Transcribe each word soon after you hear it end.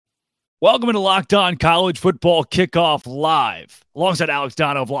Welcome into Locked On College Football Kickoff Live. Alongside Alex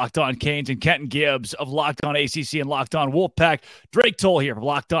Dono of Locked On Canes and Kenton Gibbs of Locked On ACC and Locked On Wolfpack. Drake Toll here from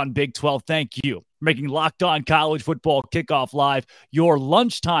Locked On Big 12. Thank you for making Locked On College Football Kickoff Live your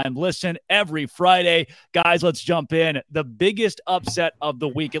lunchtime listen every Friday. Guys, let's jump in. The biggest upset of the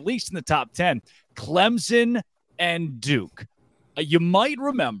week, at least in the top 10, Clemson and Duke. You might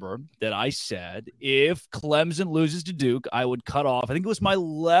remember that I said if Clemson loses to Duke, I would cut off. I think it was my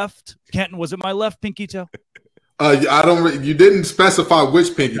left. Kenton, was it my left pinky toe? You didn't specify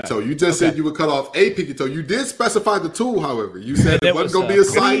which pinky toe. You just said you would cut off a pinky toe. You did specify the tool, however. You said it wasn't going to be a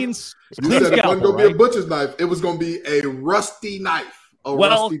scythe. You said it wasn't going to be a butcher's knife. It was going to be a rusty knife.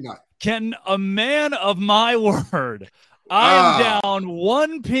 Rusty knife. Can a man of my word, I am down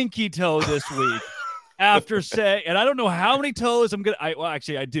one pinky toe this week. After saying, and I don't know how many toes I'm going to,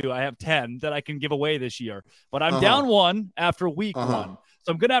 actually I do. I have 10 that I can give away this year, but I'm down one after week one.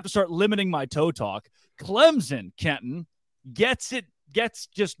 So I'm going to have to start limiting my toe talk. Clemson, Kenton, gets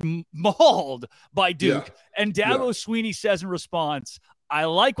just mauled by Duke. Yeah. And Dabo Sweeney says in response, I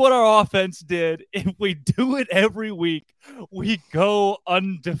like what our offense did. If we do it every week, we go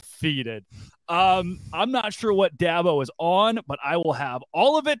undefeated. I'm not sure what Dabo is on, but I will have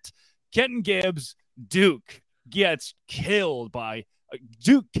all of it. Kenton Gibbs, Duke kills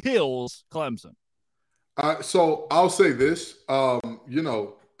Clemson. So I'll say this,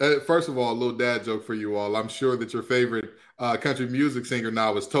 first of all, a little dad joke for you all. I'm sure that your favorite country music singer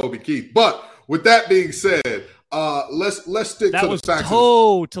now is Toby Keith. But with that being said, let's stick to the facts. That was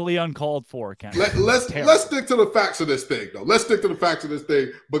totally uncalled for, Ken. Let's stick to the facts of this thing, though. Let's stick to the facts of this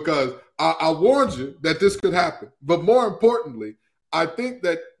thing because I warned you that this could happen. But more importantly, I think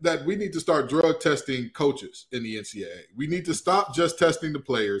that we need to start drug testing coaches in the NCAA. We need to stop just testing the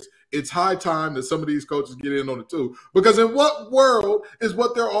players. It's high time that some of these coaches get in on it too. Because in what world is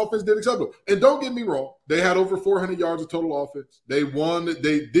what their offense did acceptable? And don't get me wrong, they had over 400 yards of total offense. They won.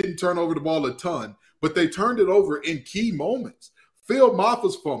 They didn't turn over the ball a ton, but they turned it over in key moments. Phil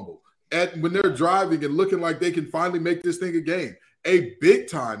Maffa's fumble when they're driving and looking like they can finally make this thing a game. A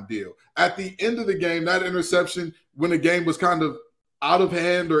big-time deal. At the end of the game, that interception when the game was kind of out of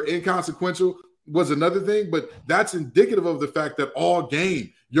hand or inconsequential was another thing, but that's indicative of the fact that all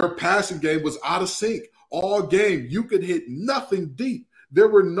game, your passing game was out of sync. All game, you could hit nothing deep. There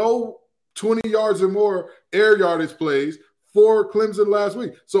were no 20 yards or more air yardage plays for Clemson last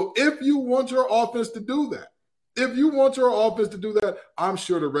week. So if you want your offense to do that, I'm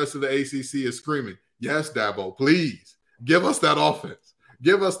sure the rest of the ACC is screaming, yes, Dabo, please give us that offense.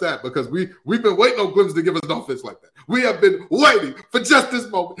 Give us that because we've been waiting on Clemson to give us an offense like that. We have been waiting for just this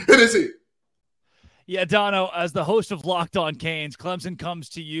moment, and it's here. Yeah, Dono, as the host of Locked On Canes, Clemson comes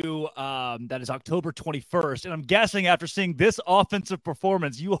to you. That is October 21st, and I'm guessing after seeing this offensive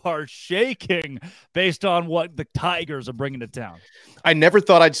performance, you are shaking based on what the Tigers are bringing to town. I never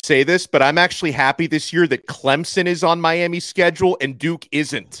thought I'd say this, but I'm actually happy this year that Clemson is on Miami's schedule and Duke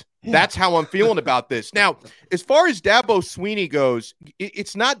isn't. Yeah. That's how I'm feeling about this. Now, as far as Dabo Sweeney goes,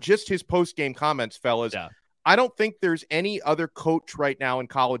 it's not just his post-game comments, fellas. Yeah. I don't think there's any other coach right now in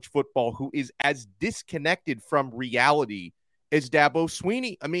college football who is as disconnected from reality as Dabo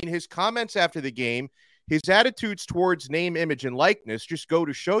Sweeney. I mean, his comments after the game, his attitudes towards name, image, and likeness just go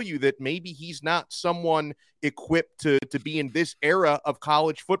to show you that maybe he's not someone equipped to be in this era of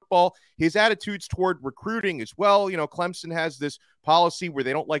college football. His attitudes toward recruiting as well. You know, Clemson has this policy where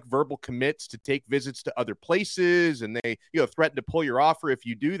they don't like verbal commits to take visits to other places, and they, threaten to pull your offer if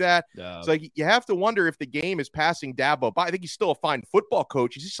you do that. So you have to wonder if the game is passing Dabo by. I think he's still a fine football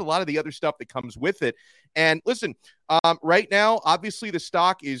coach. It's just a lot of the other stuff that comes with it. And listen, right now, obviously the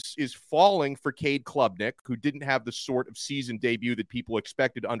stock is falling for Cade Klubnik, who didn't have the sort of season debut that people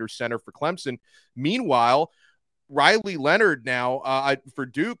expected under center for Clemson. Meanwhile, Riley Leonard now for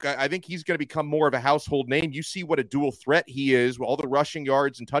Duke, I think he's going to become more of a household name. You see what a dual threat he is with all the rushing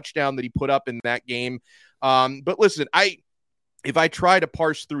yards and touchdown that he put up in that game. But listen, if I try to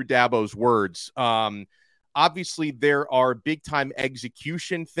parse through Dabo's words, obviously there are big-time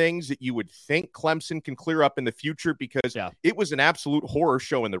execution things that you would think Clemson can clear up in the future because it was an absolute horror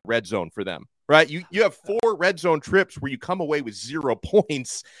show in the red zone for them, right? You have 4 red zone trips where you come away with 0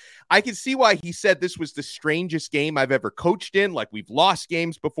 points. I can see why he said this was the strangest game I've ever coached in. Like, we've lost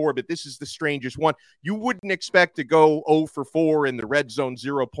games before, but this is the strangest one. You wouldn't expect to go 0 for 4 in the red zone,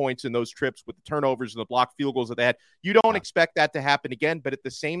 0 points in those trips with the turnovers and the blocked field goals that they had. You don't expect that to happen again, but at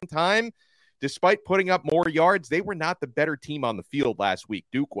the same time, despite putting up more yards, they were not the better team on the field last week.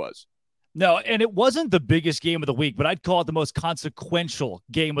 Duke was. No, and it wasn't the biggest game of the week, but I'd call it the most consequential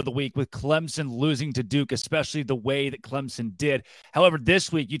game of the week with Clemson losing to Duke, especially the way that Clemson did. However,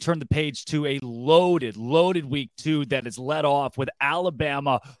 this week you turn the page to a loaded week 2 that is led off with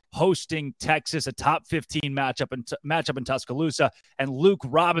Alabama hosting Texas, a top 15 matchup in Tuscaloosa. And Luke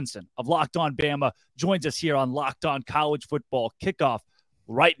Robinson of Locked On Bama joins us here on Locked On College Football Kickoff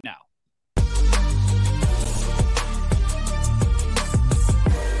right now.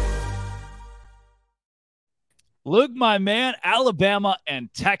 Luke, my man, Alabama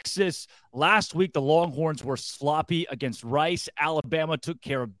and Texas. Last week, the Longhorns were sloppy against Rice. Alabama took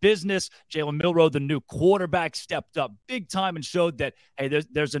care of business. Jalen Milroe, the new quarterback, stepped up big time and showed that, hey,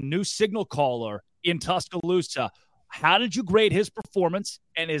 there's a new signal caller in Tuscaloosa. How did you grade his performance,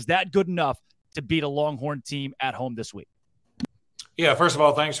 and is that good enough to beat a Longhorn team at home this week? Yeah, first of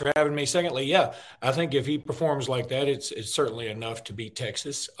all, thanks for having me. Secondly, yeah, I think if he performs like that, it's certainly enough to beat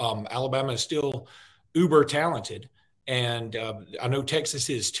Texas. Alabama is still uber talented, and I know Texas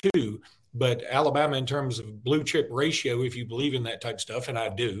is too, but Alabama, in terms of blue chip ratio, if you believe in that type of stuff, and I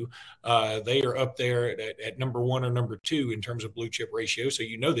do, they are up there at number 1 or number 2 in terms of blue chip ratio. So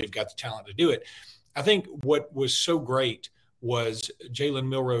they've got the talent to do it. I think what was so great was Jalen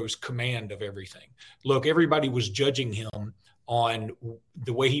Milroe's command of everything. Look, everybody was judging him on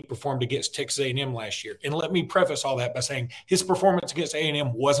the way he performed against Texas A&M last year. And let me preface all that by saying his performance against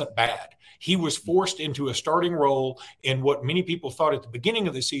A&M wasn't bad. He was forced into a starting role in what many people thought at the beginning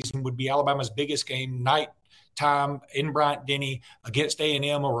of the season would be Alabama's biggest game, nighttime in Bryant-Denny against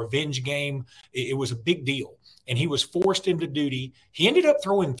A&M, a revenge game. It was a big deal. And he was forced into duty. He ended up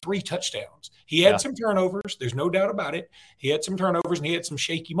throwing 3 touchdowns. He had some turnovers. There's no doubt about it. He had some turnovers and he had some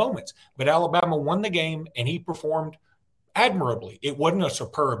shaky moments. But Alabama won the game and he performed admirably. It wasn't a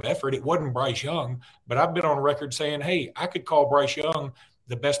superb effort. It wasn't Bryce Young. But I've been on record saying, hey, I could call Bryce Young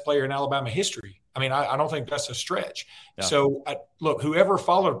the best player in Alabama history. I mean, I don't think that's a stretch. Yeah. So, look, whoever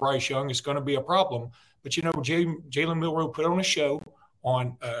followed Bryce Young is going to be a problem. But, Jalen Milroe put on a show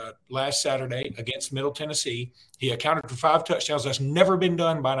on last Saturday against Middle Tennessee. He accounted for 5 touchdowns. That's never been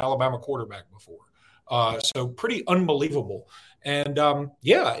done by an Alabama quarterback before. So pretty unbelievable. And,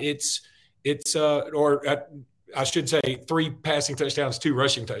 I should say 3 passing touchdowns, 2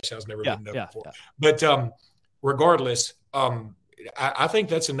 rushing touchdowns, never been done before. Yeah. But regardless, I think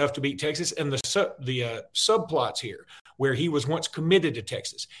that's enough to beat Texas. And the subplots here, where he was once committed to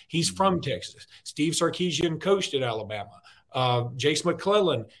Texas. He's from Texas. Steve Sarkisian coached at Alabama. Jace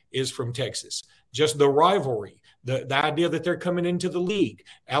McClellan is from Texas. Just the rivalry, the idea that they're coming into the league.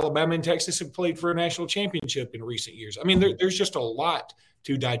 Alabama and Texas have played for a national championship in recent years. I mean, there's just a lot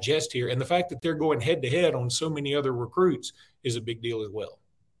to digest here. And the fact that they're going head-to-head on so many other recruits is a big deal as well.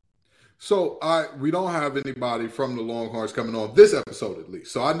 So we don't have anybody from the Longhorns coming on this episode at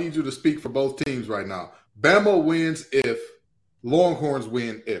least. So I need you to speak for both teams right now. Bama wins if, Longhorns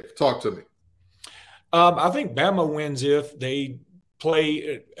win if. Talk to me. I think Bama wins if they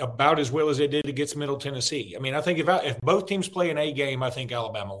play about as well as they did against Middle Tennessee. I mean, I think if both teams play an A game, I think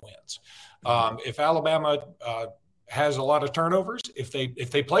Alabama wins. If Alabama has a lot of turnovers, if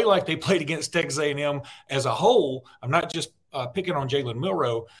they play like they played against Texas A&M as a whole, I'm not just picking on Jalen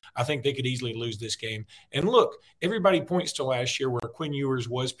Milroe, I think they could easily lose this game. And look, everybody points to last year where Quinn Ewers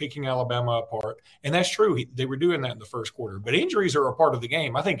was picking Alabama apart, and that's true. They were doing that in the first quarter. But injuries are a part of the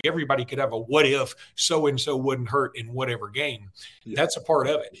game. I think everybody could have a what if so-and-so wouldn't hurt in whatever game. Yeah. That's a part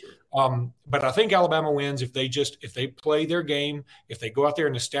of it. But I think Alabama wins if they play their game, if they go out there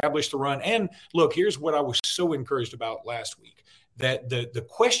and establish the run. And look, here's what I was so encouraged about last week. That the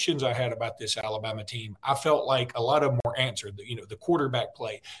questions I had about this Alabama team, I felt like a lot of them were answered. The quarterback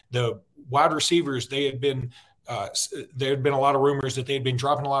play, the wide receivers, there had been a lot of rumors that they had been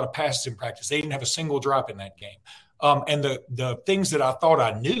dropping a lot of passes in practice. They didn't have a single drop in that game. And the things that I thought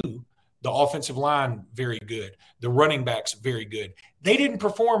I knew, the offensive line, very good. The running backs, very good. They didn't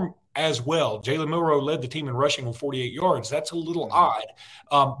perform as well. Jalen Milroe led the team in rushing on 48 yards. That's a little odd.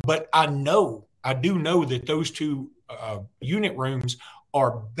 But I do know that those two unit rooms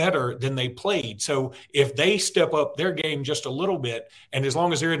are better than they played. So if they step up their game just a little bit, and as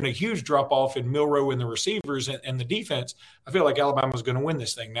long as there isn't a huge drop-off in Milroe and the receivers and the defense, I feel like Alabama's going to win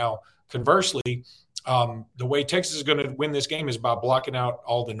this thing. Now, conversely, the way Texas is going to win this game is by blocking out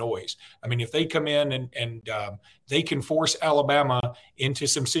all the noise. I mean, if they come in and they can force Alabama into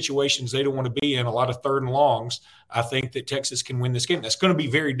some situations they don't want to be in, a lot of 3rd and longs, I think that Texas can win this game. That's going to be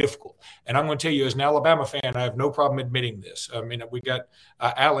very difficult. And I'm going to tell you, as an Alabama fan, I have no problem admitting this. I mean, we got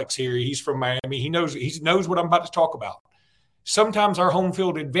Alex here. He's from Miami. He knows what I'm about to talk about. Sometimes our home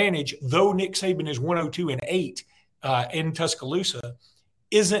field advantage, though Nick Saban is 102-8 in Tuscaloosa,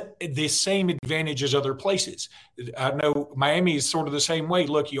 isn't the same advantage as other places. I know Miami is sort of the same way.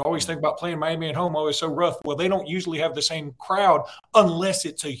 Look, you always think about playing Miami at home. Oh, it's so rough. Well, they don't usually have the same crowd unless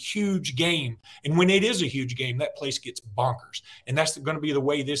it's a huge game. And when it is a huge game, that place gets bonkers. And that's going to be the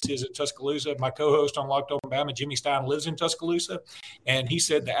way this is at Tuscaloosa. My co-host on Locked On Bama, Jimmy Stein, lives in Tuscaloosa. And he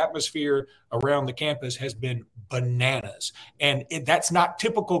said the atmosphere around the campus has been bananas. And that's not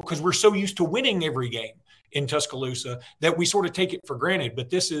typical because we're so used to winning every game in Tuscaloosa that we sort of take it for granted, but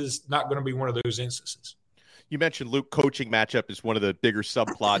this is not going to be one of those instances. You mentioned Luke coaching matchup is one of the bigger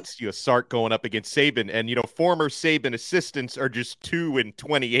subplots. Sark going up against Saban, and former Saban assistants are just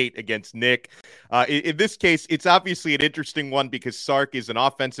 2-28 against Nick. In this case, it's obviously an interesting one because Sark is an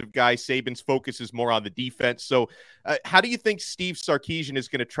offensive guy. Saban's focus is more on the defense. So, how do you think Steve Sarkisian is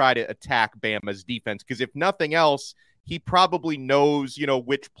going to try to attack Bama's defense? Because if nothing else, he probably knows,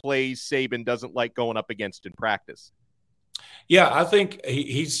 which plays Saban doesn't like going up against in practice. Yeah, I think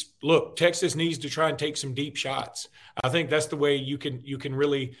look, Texas needs to try and take some deep shots. I think that's the way you can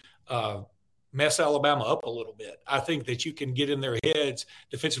really mess Alabama up a little bit. I think that you can get in their heads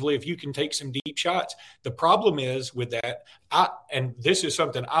defensively if you can take some deep shots. The problem is with that, and this is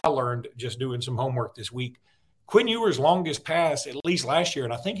something I learned just doing some homework this week, Quinn Ewers' longest pass, at least last year,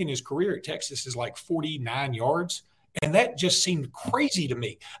 and I think in his career at Texas, is like 49 yards. And that just seemed crazy to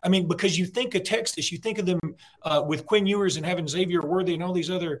me. I mean, because you think of Texas, you think of them with Quinn Ewers and having Xavier Worthy and all these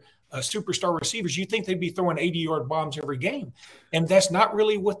other superstar receivers, you think they'd be throwing 80-yard bombs every game. And that's not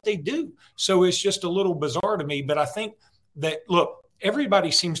really what they do. So it's just a little bizarre to me. But I think that, look,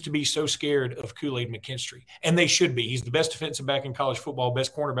 everybody seems to be so scared of Kool-Aid McKinstry. And they should be. He's the best defensive back in college football,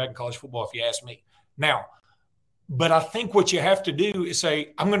 best cornerback in college football, if you ask me. Now, but I think what you have to do is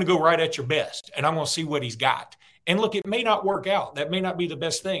say, I'm going to go right at your best, and I'm going to see what he's got. And look, it may not work out. That may not be the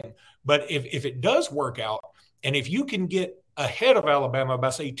best thing. But if it does work out, and if you can get ahead of Alabama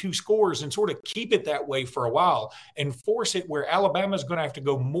by, say, 2 scores and sort of keep it that way for a while and force it where Alabama's going to have to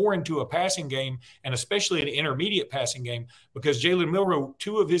go more into a passing game, and especially an intermediate passing game, because Jalen Milroe,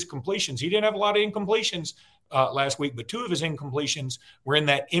 2 of his completions, he didn't have a lot of incompletions last week, but 2 of his incompletions were in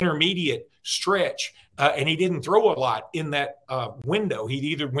that intermediate stretch, and he didn't throw a lot in that window. He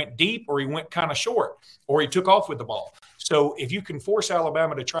either went deep or he went kind of short, or he took off with the ball. So if you can force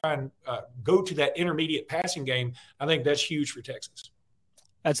Alabama to try and go to that intermediate passing game, I think that's huge for Texas.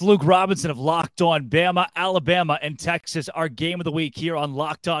 That's Luke Robinson of Locked On Bama. Alabama and Texas, our game of the week here on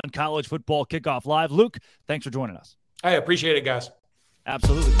Locked On College Football Kickoff Live. Luke, thanks for joining us. I appreciate it, guys.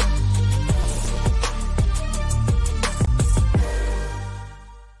 Absolutely.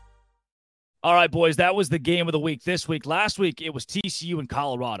 All right, boys, that was the game of the week this week. Last week, it was TCU and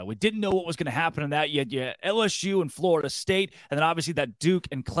Colorado. We didn't know what was going to happen in that. You had LSU and Florida State, and then obviously that Duke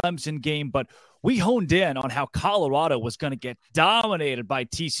and Clemson game. But we honed in on how Colorado was going to get dominated by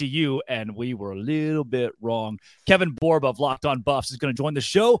TCU, and we were a little bit wrong. Kevin Borba of Locked On Buffs is going to join the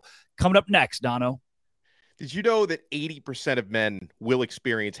show. Coming up next, Dono. Did you know that 80% of men will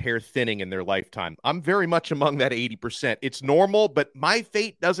experience hair thinning in their lifetime? I'm very much among that 80%. It's normal, but my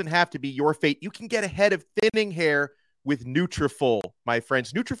fate doesn't have to be your fate. You can get ahead of thinning hair with Nutrafol, my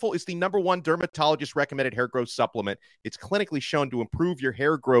friends. Nutrafol is the #1 dermatologist-recommended hair growth supplement. It's clinically shown to improve your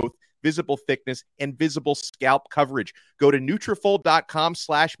hair growth, visible thickness, and visible scalp coverage. Go to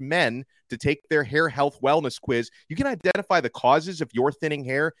Nutrafol.com/men to take their hair health wellness quiz. You can identify the causes of your thinning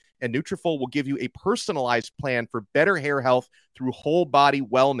hair, and Nutrafol will give you a personalized plan for better hair health through whole body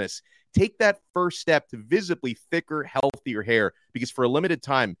wellness. Take that first step to visibly thicker, healthier hair, because for a limited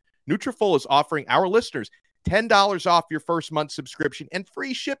time, Nutrafol is offering our listeners $10 off your first month subscription and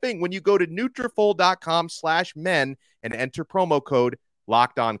free shipping when you go to Nutrafol.com/men and enter promo code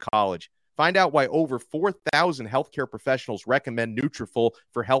LOCKEDONCollege. Find out why over 4,000 healthcare professionals recommend Nutrafol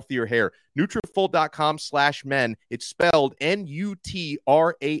for healthier hair. Nutrafol.com/men. It's spelled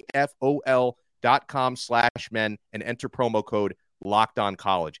Nutrafol.com/men and enter promo code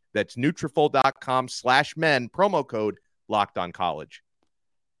LOCKEDONCollege. That's Nutrafol.com/men, promo code LOCKEDONCollege.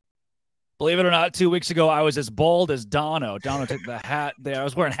 Believe it or not, 2 weeks ago, I was as bald as Dono. Dono took the hat there. I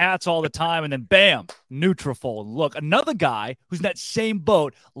was wearing hats all the time, and then bam, Nutrafol. Look, another guy who's in that same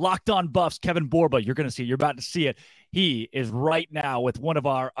boat, Locked On Buffs, Kevin Borba. You're going to see it. You're about to see it. He is right now with one of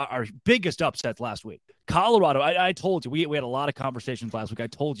our biggest upsets last week. Colorado, I told you, we had a lot of conversations last week. I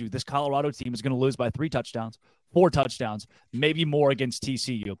told you this Colorado team is going to lose by 3 touchdowns. 4 touchdowns, maybe more against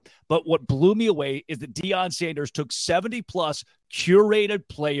TCU. But what blew me away is that Deion Sanders took 70-plus curated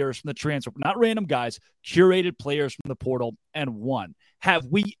players from the transfer, not random guys, curated players from the portal, and won. Have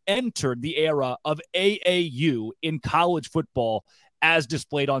we entered the era of AAU in college football as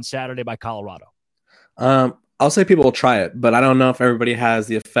displayed on Saturday by Colorado? I'll say people will try it, but I don't know if everybody has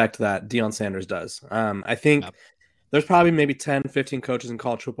the effect that Deion Sanders does. I think there's probably maybe 10, 15 coaches in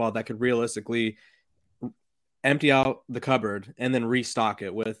college football that could realistically empty out the cupboard and then restock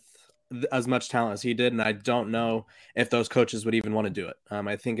it with as much talent as he did. And I don't know if those coaches would even want to do it.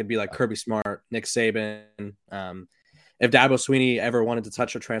 I think it'd be like Kirby Smart, Nick Saban. If Dabo Sweeney ever wanted to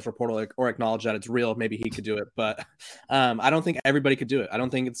touch a transfer portal or acknowledge that it's real, maybe he could do it. But I don't think everybody could do it. I don't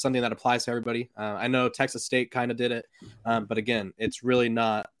think it's something that applies to everybody. I know Texas State kind of did it. But again, it's really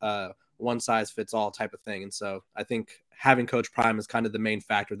not one size fits all type of thing. And so I think having Coach Prime is kind of the main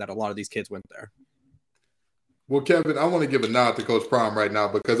factor that a lot of these kids went there. Well, Kevin, I want to give a nod to Coach Prime right now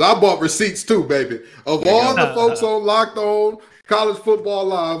because I bought receipts too, baby. Of all the folks on Locked On College Football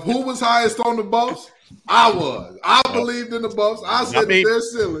Live, who was highest on the Buffs? I was. I believed in the Buffs. I said that their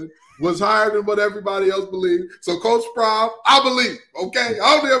ceiling was higher than what everybody else believed. So, Coach Prime, I believe. Okay?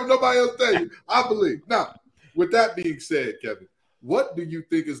 I don't have nobody else tell you. I believe. Now, with that being said, Kevin, what do you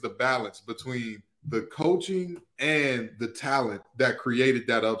think is the balance between the coaching and the talent that created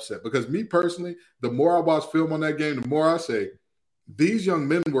that upset? Because me personally, the more I watch film on that game, the more I say, these young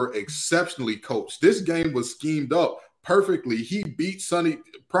men were exceptionally coached. This game was schemed up perfectly.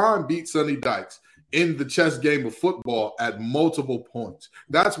 Prime beat Sonny Dykes in the chess game of football at multiple points.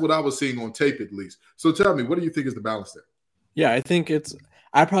 That's what I was seeing on tape at least. So tell me, what do you think is the balance there? Yeah, I think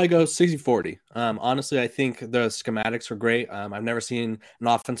I'd probably go 60-40. Honestly, I think the schematics were great. I've never seen an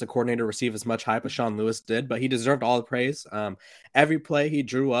offensive coordinator receive as much hype as Sean Lewis did, but he deserved all the praise. Every play he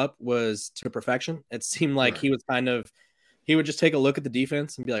drew up was to perfection. It seemed like he would just take a look at the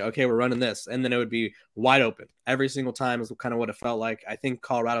defense and be like, okay, we're running this. And then it would be wide open. Every single time is kind of what it felt like. I think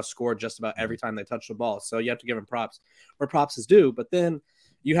Colorado scored just about every time they touched the ball. So you have to give him props where props is due. But then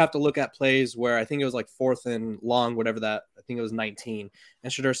you have to look at plays where I think it was like 4th and long, whatever that, I think it was 19.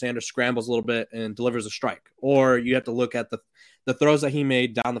 And Shedeur Sanders scrambles a little bit and delivers a strike. Or you have to look at the throws that he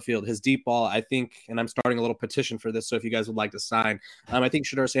made down the field, his deep ball. I think, and I'm starting a little petition for this, so if you guys would like to sign, I think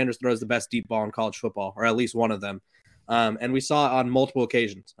Shedeur Sanders throws the best deep ball in college football, or at least one of them. And we saw it on multiple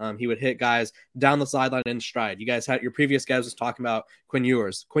occasions. He would hit guys down the sideline in stride. You guys had your previous guys was talking about Quinn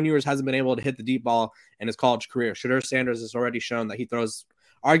Ewers. Quinn Ewers hasn't been able to hit the deep ball in his college career. Shedeur Sanders has already shown that he throws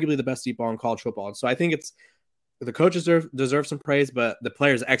arguably the best deep ball in college football. And so I think the coaches deserve some praise, but the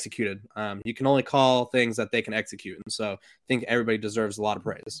players executed. You can only call things that they can execute. And so I think everybody deserves a lot of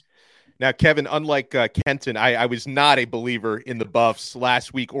praise. Now, Kevin, unlike Kenton, I was not a believer in the Buffs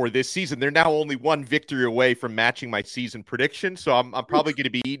last week or this season. They're now only one victory away from matching my season prediction, so I'm probably going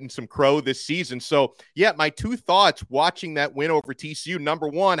to be eating some crow this season. So, yeah, my two thoughts watching that win over TCU, number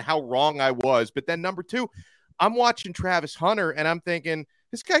one, how wrong I was. But then number two, I'm watching Travis Hunter, and I'm thinking,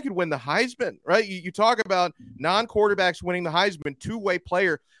 this guy could win the Heisman, right? You talk about non-quarterbacks winning the Heisman, two-way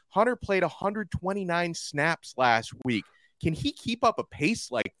player. Hunter played 129 snaps last week. Can he keep up a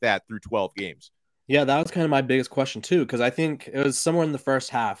pace like that through 12 games? Yeah, that was kind of my biggest question too, because I think it was somewhere in the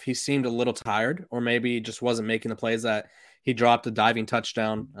first half. He seemed a little tired, or maybe just wasn't making the plays that he dropped a diving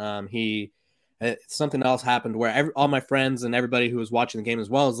touchdown. Something else happened where all my friends and everybody who was watching the game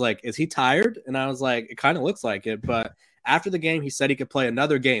as well was like, is he tired? And I was like, it kind of looks like it. But after the game, he said he could play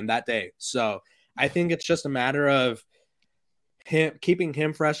another game that day. So I think it's just a matter of keeping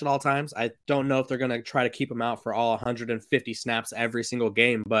him fresh at all times. I don't know if they're going to try to keep him out for all 150 snaps every single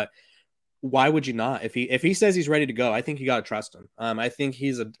game, but why would you not? If he says he's ready to go, I think you got to trust him. I think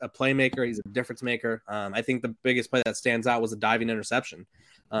he's a playmaker. He's a difference maker. I think the biggest play that stands out was a diving interception.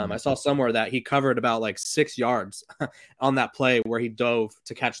 I saw somewhere that he covered about like 6 yards on that play where he dove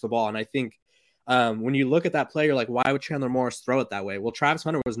to catch the ball. And I think when you look at that play, you're like, why would Chandler Morris throw it that way? Well, Travis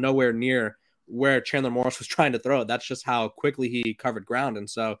Hunter was nowhere near where Chandler Morris was trying to throw it. That's just how quickly he covered ground. And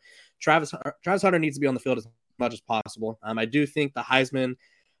so Travis Hunter needs to be on the field as much as possible. I do think the Heisman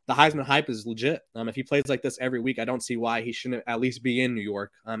hype is legit. If he plays like this every week, I don't see why he shouldn't at least be in New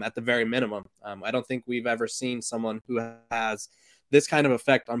York at the very minimum. I don't think we've ever seen someone who has this kind of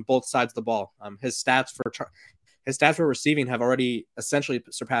effect on both sides of the ball. His stats for receiving have already essentially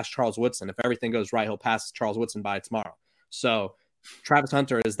surpassed Charles Woodson. If everything goes right, he'll pass Charles Woodson by tomorrow. So Travis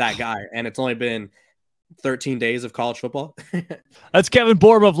Hunter is that guy, and it's only been 13 days of college football. That's Kevin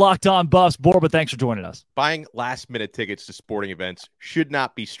Borba of Locked On Buffs. Borba, thanks for joining us. Buying last-minute tickets to sporting events should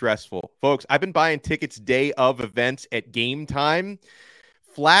not be stressful. Folks, I've been buying tickets day of events at game time.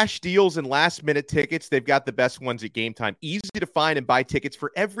 Flash deals and last-minute tickets, they've got the best ones at Game Time. Easy to find and buy tickets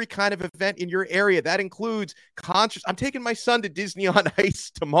for every kind of event in your area. That includes concerts. I'm taking my son to Disney on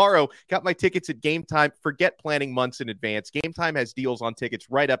Ice tomorrow. Got my tickets at Game Time. Forget planning months in advance. Game Time has deals on tickets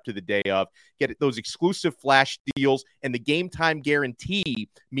right up to the day of. Get those exclusive flash deals, and the Game Time guarantee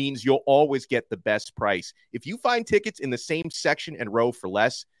means you'll always get the best price. If you find tickets in the same section and row for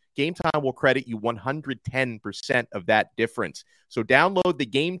less, Game Time will credit you 110% of that difference. So download the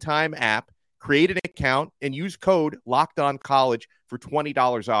Game Time app, create an account, and use code LOCKEDONCollege for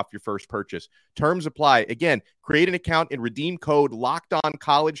 $20 off your first purchase. Terms apply. Again, create an account and redeem code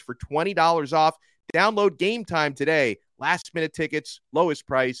LOCKEDONCollege for $20 off. Download Game Time today. Last-minute tickets, lowest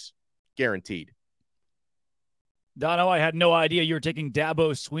price, guaranteed. Dono, I had no idea you were taking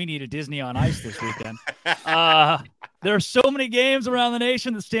Dabo Sweeney to Disney on Ice this weekend. There are so many games around the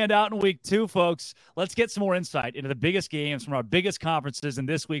nation that stand out in week 2, folks. Let's get some more insight into the biggest games from our biggest conferences in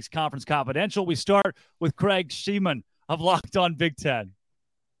this week's Conference Confidential. We start with Craig Sheeman of Locked On Big Ten.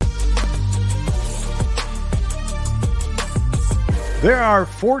 There are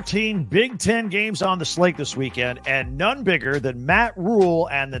 14 Big Ten games on the slate this weekend, and none bigger than Matt Rule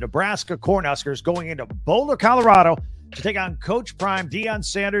and the Nebraska Cornhuskers going into Boulder, Colorado to take on Coach Prime Deion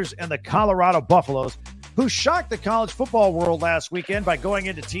Sanders and the Colorado Buffaloes, who shocked the college football world last weekend by going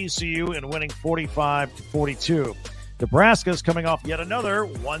into TCU and winning 45-42. Nebraska's coming off yet another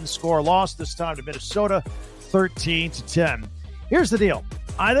one-score loss, this time to Minnesota, 13-10. Here's the deal.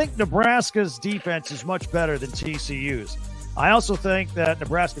 I think Nebraska's defense is much better than TCU's. I also think that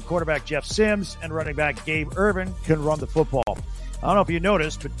Nebraska quarterback Jeff Sims and running back Gabe Ervin can run the football. I don't know if you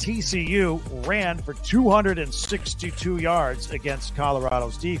noticed, but TCU ran for 262 yards against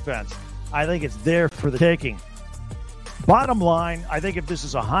Colorado's defense. I think it's there for the taking. Bottom line, I think if this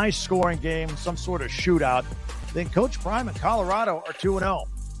is a high-scoring game, some sort of shootout, then Coach Prime and Colorado are 2-0.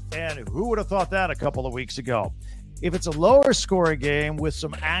 And who would have thought that a couple of weeks ago? If it's a lower-scoring game with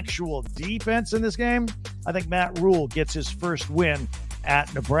some actual defense in this game, I think Matt Rule gets his first win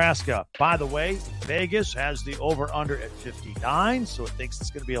at Nebraska. By the way, Vegas has the over-under at 59, so it thinks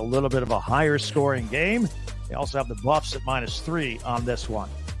it's going to be a little bit of a higher-scoring game. They also have the Buffs at -3 on this one.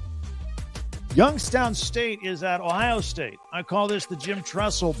 Youngstown State is at Ohio State. I call this the Jim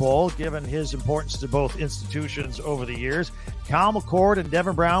Tressel Bowl, given his importance to both institutions over the years. Kyle McCord and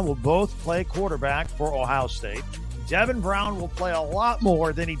Devin Brown will both play quarterback for Ohio State. Devin Brown will play a lot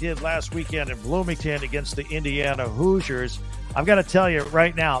more than he did last weekend in Bloomington against the Indiana Hoosiers. I've got to tell you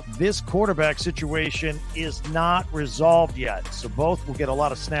right now, this quarterback situation is not resolved yet, so both will get a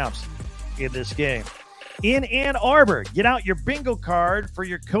lot of snaps in this game. In Ann Arbor, get out your bingo card for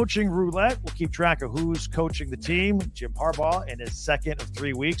your coaching roulette. We'll keep track of who's coaching the team. Jim Harbaugh in his second of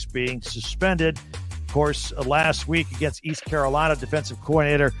 3 weeks being suspended. Of course, last week against East Carolina, defensive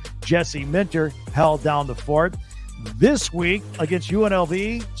coordinator Jesse Minter held down the fort. This week against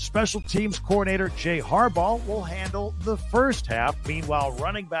UNLV, special teams coordinator Jay Harbaugh will handle the first half. Meanwhile,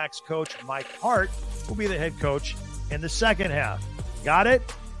 running backs coach Mike Hart will be the head coach in the second half. Got it?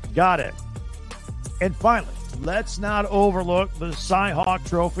 Got it. And finally, let's not overlook the Cy Hawk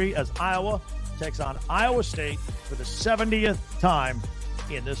Trophy as Iowa takes on Iowa State for the 70th time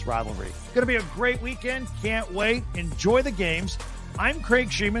in this rivalry. It's going to be a great weekend. Can't wait. Enjoy the games. I'm Craig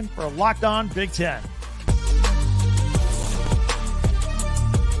Sheeman for Locked On Big Ten.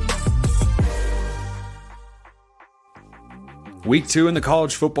 Week 2 in the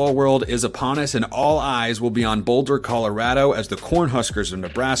college football world is upon us, and all eyes will be on Boulder, Colorado, as the Cornhuskers of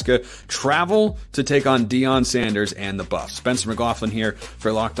Nebraska travel to take on Deion Sanders and the Buffs. Spencer McLaughlin here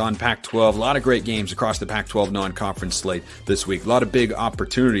for Locked On Pac-12. A lot of great games across the Pac-12 non-conference slate this week. A lot of big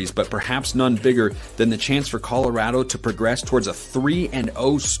opportunities, but perhaps none bigger than the chance for Colorado to progress towards a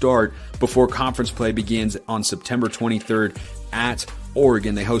 3-0 start before conference play begins on September 23rd at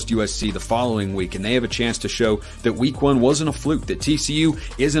Oregon. They host USC the following week, and they have a chance to show that week 1 wasn't a fluke, that TCU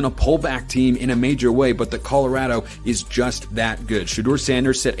isn't a pullback team in a major way, but that Colorado is just that good. Shedeur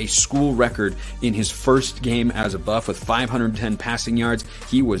Sanders set a school record in his first game as a Buff with 510 passing yards.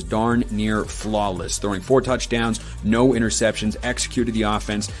 He was darn near flawless, throwing 4 touchdowns, no interceptions, executed the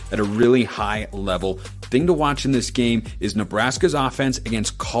offense at a really high level. Thing to watch in this game is Nebraska's offense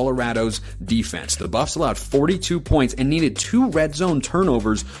against Colorado's defense. The Buffs allowed 42 points and needed 2 red zone maximum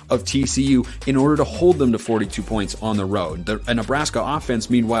turnovers of TCU in order to hold them to 42 points on the road. A Nebraska offense,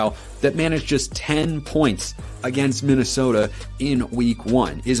 meanwhile, that managed just 10 points against Minnesota in week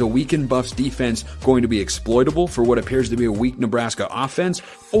 1. Is a weakened Buffs defense going to be exploitable for what appears to be a weak Nebraska offense?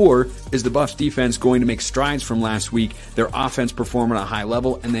 Or is the Buffs defense going to make strides from last week, their offense perform at a high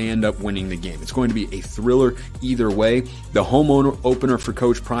level, and they end up winning the game? It's going to be a thriller either way. The home opener for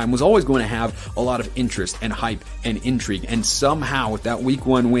Coach Prime was always going to have a lot of interest and hype and intrigue. And somehow with that week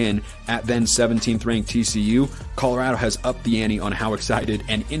 1 win at then 17th ranked TCU, Colorado has upped the ante on how excited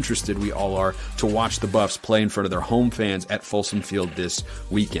and interested we all are to watch the Buffs play in front of their home fans at Folsom Field this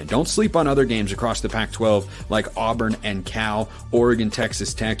weekend. Don't sleep on other games across the Pac-12 like Auburn and Cal, Oregon,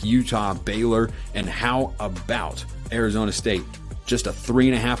 Texas Tech, Utah, Baylor, and how about Arizona State? Just a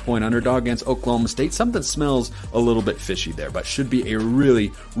 3.5-point underdog against Oklahoma State. Something smells a little bit fishy there, but should be a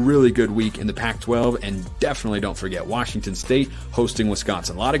really, really good week in the Pac-12. And definitely don't forget Washington State hosting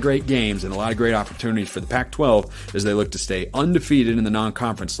Wisconsin. A lot of great games and a lot of great opportunities for the Pac-12 as they look to stay undefeated in the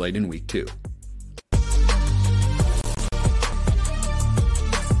non-conference slate in week 2.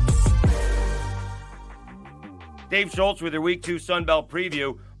 Dave Schultz with your Week 2 Sun Belt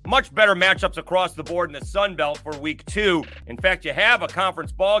preview. Much better matchups across the board in the Sun Belt for Week 2. In fact, you have a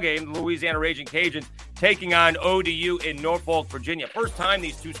conference ball game, the Louisiana Raging Cajuns taking on ODU in Norfolk, Virginia. First time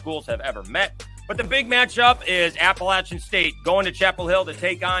these two schools have ever met. But the big matchup is Appalachian State going to Chapel Hill to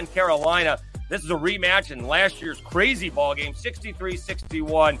take on Carolina. This is a rematch in last year's crazy ball game,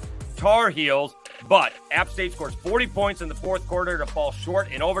 63-61 Tar Heels. But App State scores 40 points in the fourth quarter to fall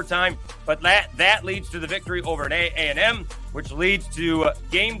short in overtime. But that leads to the victory over an A&M, which leads to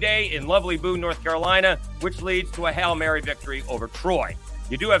game day in lovely Boone, North Carolina, which leads to a Hail Mary victory over Troy.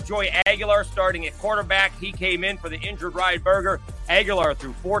 You do have Joey Aguilar starting at quarterback. He came in for the injured Ryan Berger. Aguilar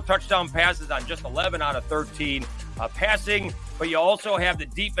threw 4 touchdown passes on just 11 out of 13 passing. But you also have the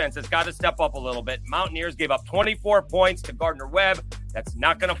defense that's got to step up a little bit. Mountaineers gave up 24 points to Gardner-Webb. That's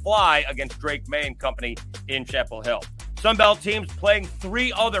not going to fly against Drake May and company in Chapel Hill. Sunbelt teams playing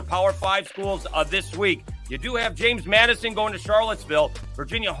 3 other Power 5 schools this week. You do have James Madison going to Charlottesville.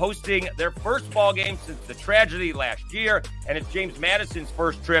 Virginia hosting their first ball game since the tragedy last year. And it's James Madison's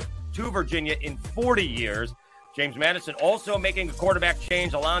first trip to Virginia in 40 years. James Madison also making a quarterback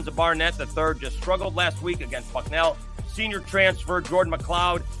change. Alonzo Barnett III just struggled last week against Bucknell. Senior transfer Jordan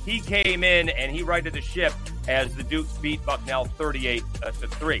McLeod, he came in and he righted the ship as the Dukes beat Bucknell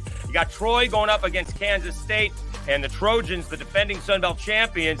 38-3. You got Troy going up against Kansas State, and the Trojans, the defending Sun Belt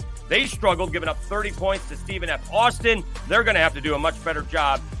champions, they struggled, giving up 30 points to Stephen F. Austin. They're going to have to do a much better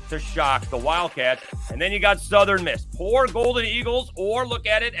job to shock the Wildcats. And then you got Southern Miss. Poor Golden Eagles, or look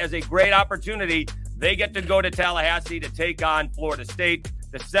at it as a great opportunity. They get to go to Tallahassee to take on Florida State.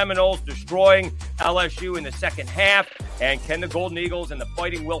 The Seminoles destroying LSU in the second half. And can the Golden Eagles and the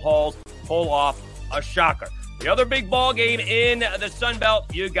Fighting Will Halls pull off a shocker? The other big ball game in the Sun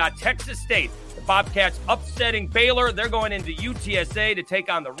Belt, you got Texas State. The Bobcats upsetting Baylor. They're going into UTSA to take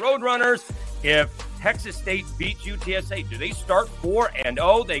on the Roadrunners. If Texas State beats UTSA, do they start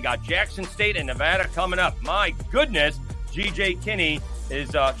 4-0? They got Jackson State and Nevada coming up. My goodness, G.J. Kinney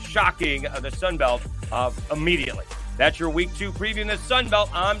is shocking the Sun Belt immediately. That's your Week 2 preview in the Sun Belt.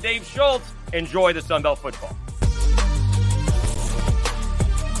 I'm Dave Schultz. Enjoy the Sun Belt football.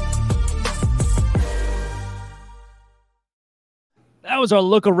 That was our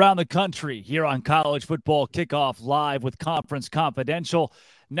look around the country here on College Football Kickoff Live with Conference Confidential.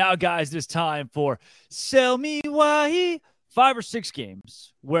 Now, guys, it's time for Sell Me Why. 5 or 6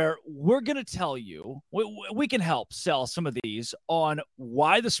 games where we're going to tell you, we can help sell some of these on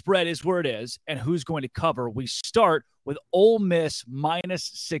why the spread is where it is and who's going to cover. We start with Ole Miss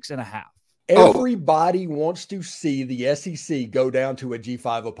 -6.5. Everybody wants to see the SEC go down to a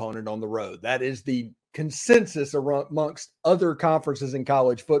G5 opponent on the road. That is the consensus amongst other conferences in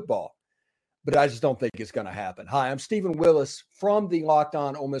college football. But I just don't think it's going to happen. Hi, I'm Stephen Willis from the Locked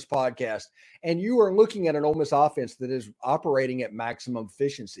On Ole Miss podcast, and you are looking at an Ole Miss offense that is operating at maximum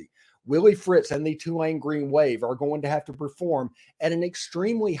efficiency. Willie Fritz and the Tulane Green Wave are going to have to perform at an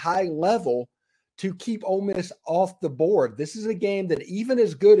extremely high level to keep Ole Miss off the board. This is a game that, even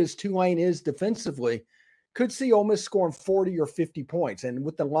as good as Tulane is defensively, could see Ole Miss scoring 40 or 50 points. And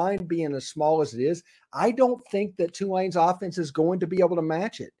with the line being as small as it is, I don't think that Tulane's offense is going to be able to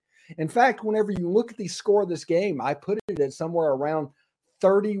match it. In fact, whenever you look at the score of this game, I put it at somewhere around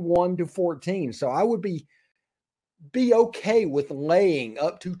 31-14. So I would be okay with laying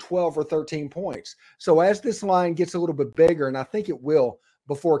up to 12 or 13 points. So as this line gets a little bit bigger, and I think it will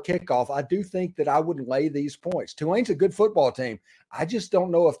before kickoff, I do think that I would lay these points. Tulane's a good football team. I just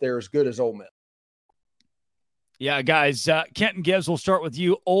don't know if they're as good as Ole Miss. Yeah, guys, Kenton Gibbs, we'll start with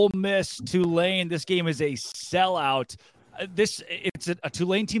you. Ole Miss, Tulane. This game is a sellout. It's a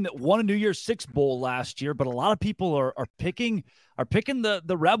Tulane team that won a New Year's Six Bowl last year, but a lot of people are picking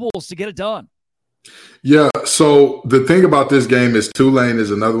the Rebels to get it done. Yeah, so the thing about this game is Tulane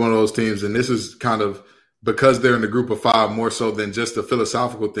is another one of those teams, and this is kind of because they're in the group of five more so than just a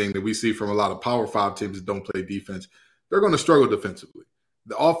philosophical thing that we see from a lot of Power 5 teams that don't play defense. They're going to struggle defensively.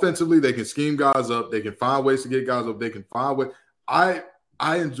 Offensively, they can scheme guys up. They can find ways to get guys up. They can find ways. I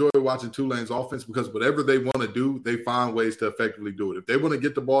enjoy watching Tulane's offense because whatever they want to do, they find ways to effectively do it. If they want to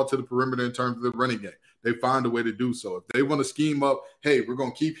get the ball to the perimeter in terms of the running game, they find a way to do so. If they want to scheme up, hey, we're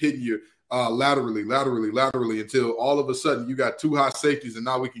going to keep hitting you laterally until all of a sudden you got two high safeties and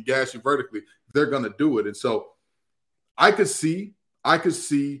now we can gas you vertically, they're going to do it. And so I could see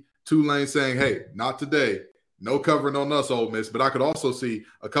Tulane saying, hey, not today. No covering on us, Ole Miss. But I could also see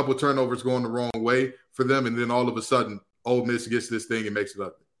a couple turnovers going the wrong way for them, and then all of a sudden Ole Miss gets this thing and makes it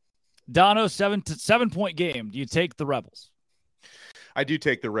ugly. Dono, 7-point game. Do you take the Rebels? I do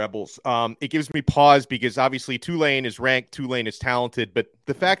take the Rebels. It gives me pause because obviously Tulane is ranked, Tulane is talented, but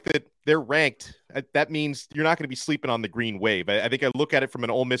the fact that they're ranked, that means you're not going to be sleeping on the green wave. I think I look at it from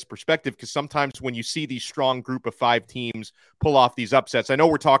an Ole Miss perspective because sometimes when you see these strong group of 5 teams pull off these upsets, I know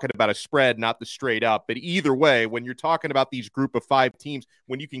we're talking about a spread, not the straight up, but either way, when you're talking about these group of 5 teams,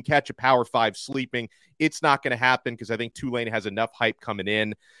 when you can catch a Power 5 sleeping, it's not going to happen because I think Tulane has enough hype coming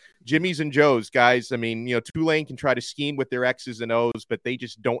in. Jimmy's and Joe's, guys. I mean, Tulane can try to scheme with their X's and O's, but they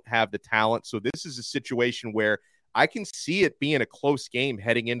just don't have the talent. So this is a situation where I can see it being a close game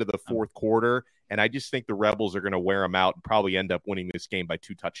heading into the fourth quarter, and I just think the Rebels are going to wear them out and probably end up winning this game by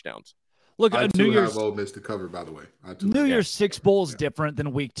 2 touchdowns. Look, I New Year's have Ole Miss to cover, by the way. New Year's Six Bowl is different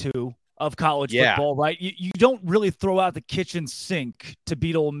than week 2 of college football, right? You don't really throw out the kitchen sink to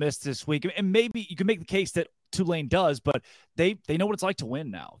beat Ole Miss this week, and maybe you can make the case that Tulane does, but they know what it's like to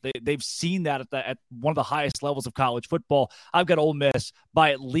win now. They've seen that at one of the highest levels of college football. I've got Ole Miss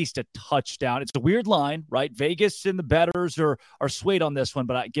by at least a touchdown. It's a weird line, right? Vegas and the bettors are swayed on this one,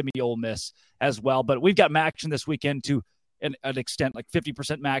 but give me Ole Miss as well. But we've got action this weekend to an extent, like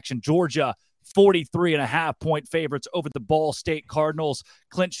 50% action. Georgia, 43.5-point favorites over the Ball State Cardinals.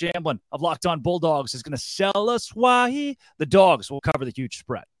 Clint Shamblin of Locked On Bulldogs is going to sell us why the Dogs will cover the huge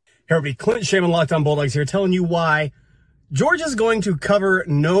spread. Hey, everybody, Clint Shamblin, Locked On Bulldogs here, telling you why Georgia's going to cover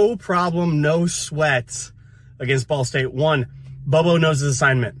no problem, no sweat against Ball State. 1, Bobo knows his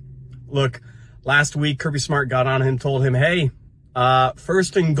assignment. Look, last week, Kirby Smart got on him, told him, hey,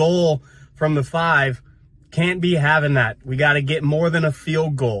 first and goal from the 5, can't be having that. We got to get more than a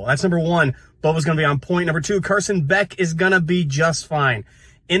field goal. That's number 1. Bobo's going to be on point. Number 2, Carson Beck is going to be just fine.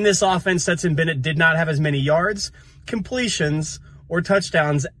 In this offense, Stetson Bennett did not have as many yards, completions, or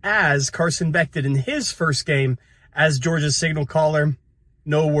touchdowns as Carson Beck did in his first game as Georgia's signal caller.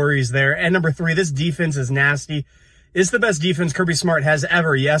 No worries there. And number 3, this defense is nasty. It's the best defense Kirby Smart has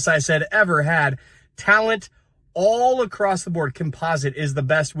ever, yes, I said ever had. Talent all across the board. Composite is the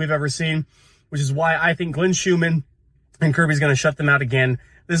best we've ever seen, which is why I think Glenn Schumann and Kirby's going to shut them out again.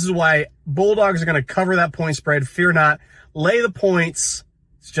 This is why Bulldogs are going to cover that point spread. Fear not. Lay the points.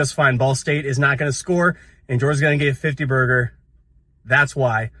 It's just fine. Ball State is not going to score, and Georgia's going to get a 50 burger. That's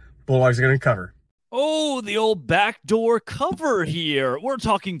why Bulldogs are going to cover. Oh, the old backdoor cover here. We're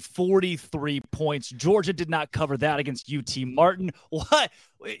talking 43 points. Georgia did not cover that against UT Martin. What?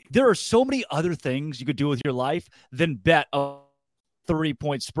 There are so many other things you could do with your life than bet a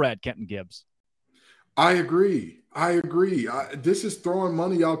 3-point spread, Kenton Gibbs. I agree. This is throwing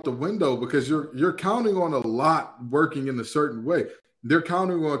money out the window because you're counting on a lot working in a certain way. They're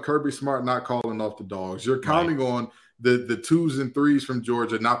counting on Kirby Smart not calling off the Dogs. You're counting on the 2s and 3s from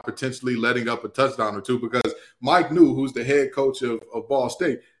Georgia not potentially letting up a touchdown or 2 because Mike New, who's the head coach of Ball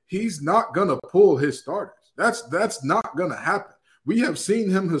State, he's not going to pull his starters. That's not going to happen. We have seen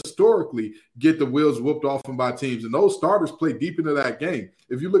him historically get the wheels whooped off him by teams, and those starters play deep into that game.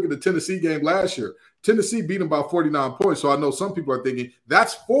 If you look at the Tennessee game last year, Tennessee beat them by 49 points, so I know some people are thinking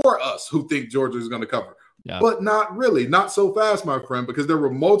that's for us who think Georgia is going to cover. Yeah. But not really, not so fast, my friend, because there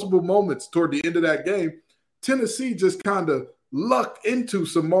were multiple moments toward the end of that game Tennessee just kind of lucked into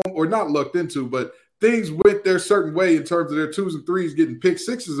some moment, or not lucked into, but things went their certain way in terms of their 2s and 3s getting pick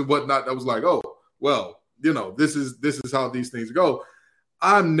 6s and whatnot. That was like, oh, well, this is how these things go.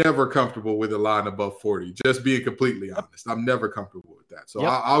 I'm never comfortable with a line above 40, just being completely honest. I'm never comfortable with that. So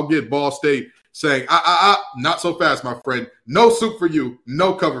I'll get Ball State saying, not so fast, my friend. No soup for you,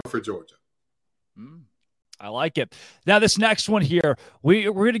 no cover for Georgia. I like it. Now, this next one here,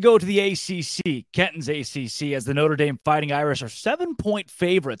 we're going to go to the ACC, Kenton's ACC, as the Notre Dame Fighting Irish are 7-point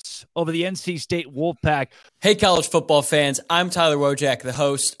favorites over the NC State Wolfpack. Hey, college football fans. I'm Tyler Wojak, the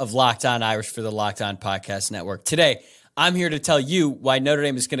host of Locked On Irish for the Locked On Podcast Network. Today, I'm here to tell you why Notre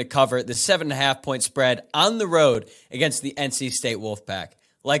Dame is going to cover the 7.5-point spread on the road against the NC State Wolfpack.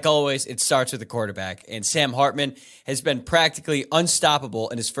 Like always, it starts with the quarterback, and Sam Hartman has been practically unstoppable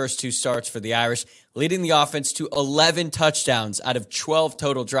in his first 2 starts for the Irish, leading the offense to 11 touchdowns out of 12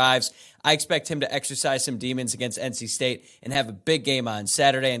 total drives. I expect him to exercise some demons against NC State and have a big game on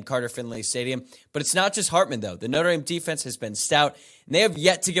Saturday in Carter Finley Stadium. But it's not just Hartman, though. The Notre Dame defense has been stout, and they have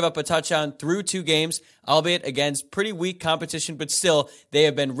yet to give up a touchdown through 2 games, albeit against pretty weak competition, but still, they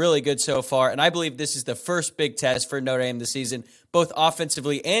have been really good so far. And I believe this is the first big test for Notre Dame this season, both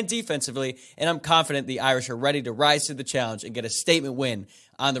offensively and defensively, and I'm confident the Irish are ready to rise to the challenge and get a statement win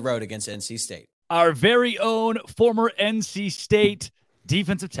on the road against NC State. Our very own former NC State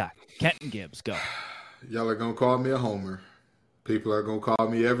defensive tackle, Kenton Gibbs. Go. Y'all are going to call me a homer. People are going to call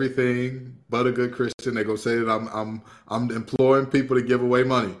me everything but a good Christian. They're going to say that I'm imploring people to give away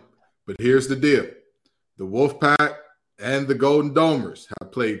money. But here's the deal. The Wolfpack and the Golden Domers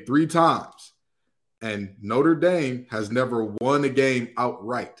have played 3 times, and Notre Dame has never won a game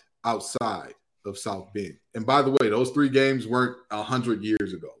outright outside of South Bend. And by the way, those 3 games weren't 100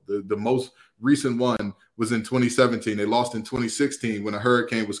 years ago. The most recent one was in 2017. They lost in 2016 when a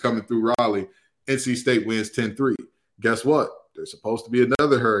hurricane was coming through Raleigh. NC State wins 10-3. Guess what? There's supposed to be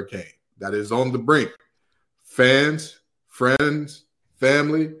another hurricane that is on the brink. Fans, friends,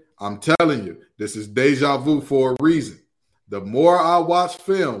 family, I'm telling you, this is deja vu for a reason. The more I watch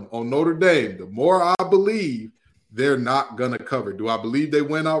film on Notre Dame, the more I believe they're not going to cover. Do I believe they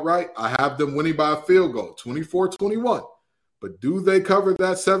win outright? I have them winning by a field goal, 24-21. But do they cover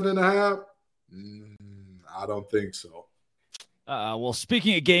that 7.5? I don't think so. Well,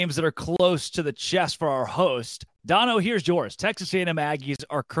 speaking of games that are close to the chest for our host, Dono, here's yours. Texas A&M Aggies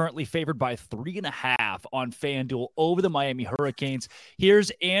are currently favored by 3.5 on FanDuel over the Miami Hurricanes.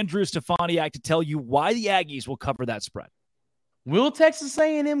 Here's Andrew Stefaniak to tell you why the Aggies will cover that spread. Will Texas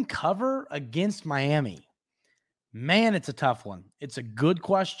A&M cover against Miami? Man, it's a tough one. It's a good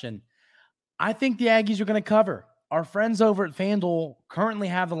question. I think the Aggies are going to cover. Our friends over at FanDuel currently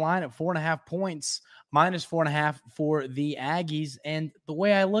have the line at 4.5 points, minus 4.5 for the Aggies. And the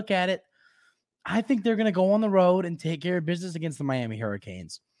way I look at it, I think they're going to go on the road and take care of business against the Miami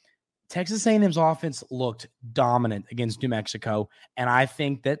Hurricanes. Texas A&M's offense looked dominant against New Mexico, and I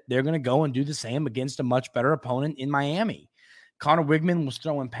think that they're going to go and do the same against a much better opponent in Miami. Connor Wigman was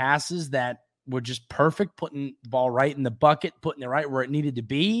throwing passes that were just perfect, putting the ball right in the bucket, putting it right where it needed to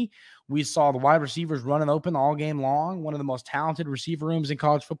be. We saw the wide receivers running open all game long, one of the most talented receiver rooms in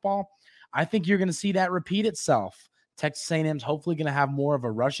college football. I think you're going to see that repeat itself. Texas A&M's hopefully going to have more of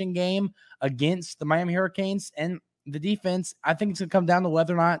a rushing game against the Miami Hurricanes, and the defense, I think it's going to come down to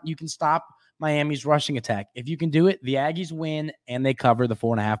whether or not you can stop Miami's rushing attack. If you can do it, the Aggies win, and they cover the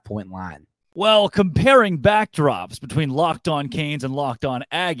 4.5-point line. Well, comparing backdrops between Locked On Canes and Locked On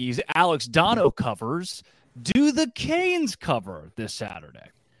Aggies, Alex Dono covers. Do the Canes cover this Saturday?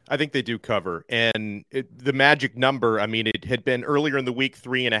 I think they do cover. And the magic number, I mean, it had been earlier in the week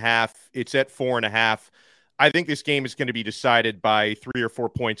 3.5. It's at 4.5. I think this game is going to be decided by 3 or 4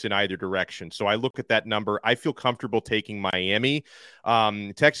 points in either direction. So I look at that number. I feel comfortable taking Miami.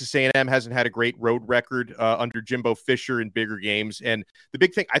 Texas A&M hasn't had a great road record under Jimbo Fisher in bigger games. And the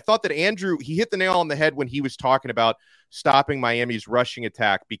big thing, I thought that Andrew, he hit the nail on the head when he was talking about stopping Miami's rushing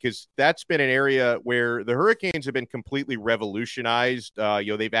attack, because that's been an area where the Hurricanes have been completely revolutionized.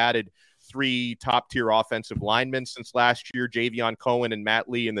 They've added 3 top-tier offensive linemen since last year, Javion Cohen and Matt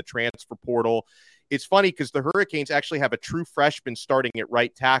Lee in the transfer portal. It's funny because the Hurricanes actually have a true freshman starting at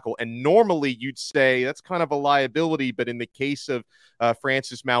right tackle. And normally you'd say that's kind of a liability. But in the case of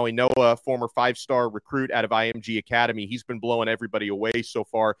Francis Maui-Noa, former 5-star recruit out of IMG Academy, he's been blowing everybody away so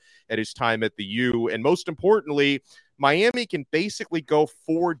far at his time at the U. And most importantly, Miami can basically go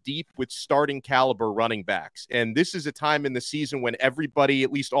 4 deep with starting caliber running backs. And this is a time in the season when everybody,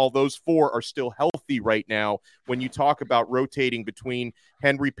 at least all those 4, are still healthy right now. When you talk about rotating between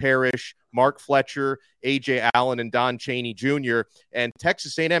Henry Parrish, Mark Fletcher, A.J. Allen, and Don Chaney Jr. And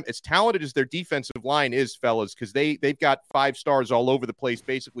Texas A&M, as talented as their defensive line is, fellas, because they've got 5 stars all over the place,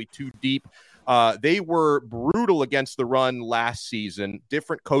 basically 2 deep. They were brutal against the run last season.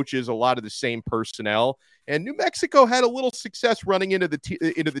 Different coaches, a lot of the same personnel. And New Mexico had a little success running into the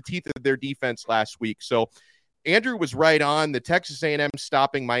teeth of their defense last week. So Andrew was right on. The Texas A&M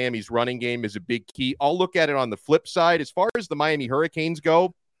stopping Miami's running game is a big key. I'll look at it on the flip side. As far as the Miami Hurricanes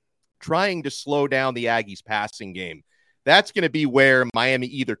go, trying to slow down the Aggies passing game. That's going to be where Miami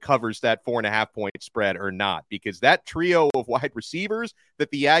either covers that 4.5-point spread or not, because that trio of wide receivers that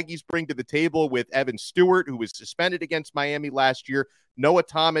the Aggies bring to the table with Evan Stewart, who was suspended against Miami last year, Noah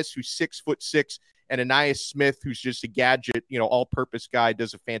Thomas, who's 6'6", and Anais Smith, who's just a gadget, all-purpose guy,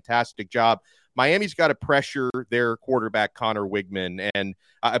 does a fantastic job. Miami's got to pressure their quarterback, Connor Wigman, and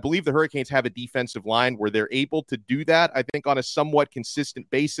I believe the Hurricanes have a defensive line where they're able to do that, I think, on a somewhat consistent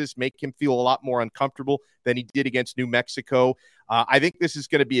basis, make him feel a lot more uncomfortable than he did against New Mexico. I think this is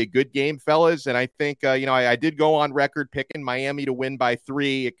going to be a good game, fellas, and I think, I did go on record picking Miami to win by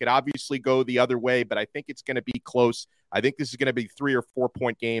 3. It could obviously go the other way, but I think it's going to be close. I think this is going to be a 3 or 4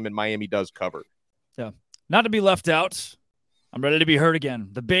 point game, and Miami does cover. Yeah, not to be left out, I'm ready to be heard again.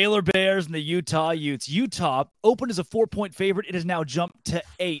 The Baylor Bears and the Utah Utes. Utah opened as a 4-point favorite. It has now jumped to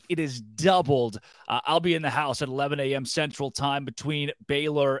 8. It is doubled. I'll be in the house at 11 a.m. Central Time between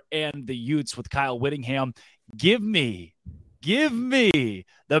Baylor and the Utes with Kyle Whittingham. Give me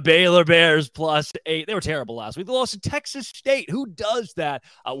the Baylor Bears plus 8. They were terrible last week. They lost to Texas State. Who does that?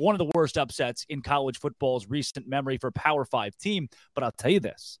 One of the worst upsets in college football's recent memory for a Power 5 team. But I'll tell you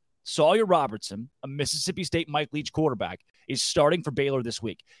this. Sawyer Robertson, a Mississippi State Mike Leach quarterback, is starting for Baylor this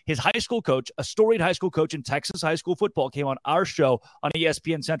week. His high school coach, a storied high school coach in Texas high school football, came on our show on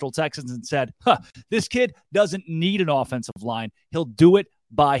ESPN Central Texans and said, this kid doesn't need an offensive line. He'll do it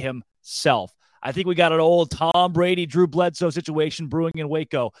by himself. I think we got an old Tom Brady, Drew Bledsoe situation brewing in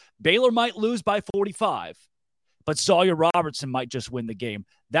Waco. Baylor might lose by 45, but Sawyer Robertson might just win the game.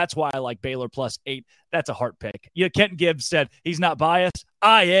 That's why I like Baylor plus 8. That's a heart pick. Kenton Gibbs said he's not biased.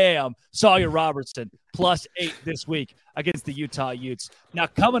 I am. Sawyer Robertson plus 8 this week against the Utah Utes. Now,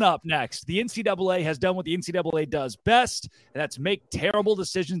 coming up next, the NCAA has done what the NCAA does best, and that's make terrible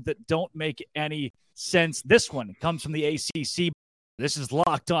decisions that don't make any sense. This one comes from the ACC. This is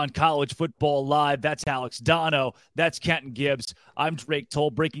Locked On College Football Live. That's Alex Dono. That's Kenton Gibbs. I'm Drake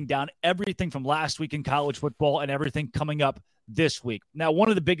Toll, breaking down everything from last week in college football and everything coming up this week. Now, one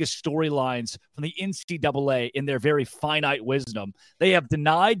of the biggest storylines from the NCAA in their very finite wisdom, they have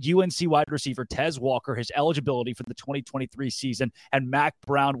denied UNC wide receiver Tez Walker his eligibility for the 2023 season, and Mac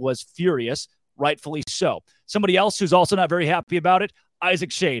Brown was furious, rightfully so. Somebody else who's also not very happy about it,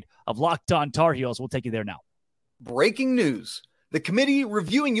 Isaac Shade of Locked On Tar Heels. We'll take you there now. Breaking news. The committee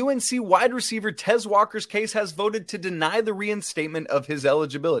reviewing UNC wide receiver Tez Walker's case has voted to deny the reinstatement of his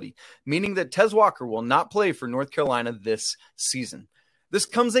eligibility, meaning that Tez Walker will not play for North Carolina this season. This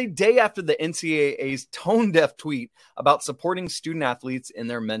comes a day after the NCAA's tone-deaf tweet about supporting student athletes in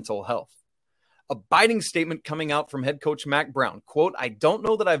their mental health. A biting statement coming out from head coach Mac Brown, quote, "I don't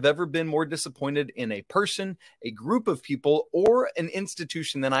know that I've ever been more disappointed in a person, a group of people, or an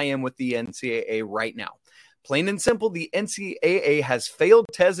institution than I am with the NCAA right now. Plain and simple, the NCAA has failed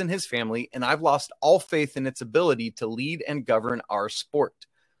Tez and his family, and I've lost all faith in its ability to lead and govern our sport."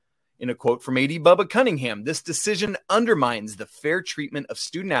 In a quote from AD Bubba Cunningham, this decision undermines the fair treatment of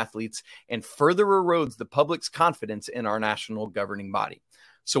student athletes and further erodes the public's confidence in our national governing body.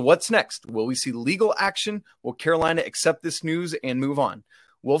 So what's next? Will we see legal action? Will Carolina accept this news and move on?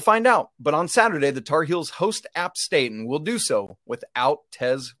 We'll find out. But on Saturday, the Tar Heels host App State and will do so without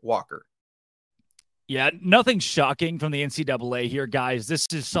Tez Walker. Yeah, nothing shocking from the NCAA here, guys. This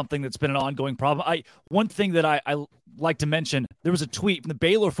is something that's been an ongoing problem. One thing that I like to mention, there was a tweet from the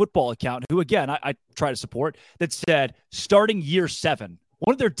Baylor football account, who, again, I try to support, that said, starting year 7,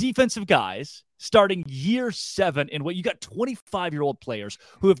 one of their defensive guys, starting year 7, in what you got 25-year-old players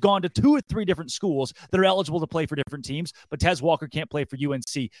who have gone to 2 or 3 different schools that are eligible to play for different teams, but Tez Walker can't play for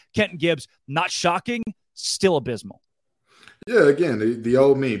UNC. Kenton Gibbs, not shocking, still abysmal. Yeah, again, the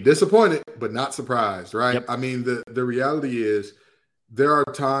old meme. Disappointed, but not surprised, right? Yep. I mean, the reality is there are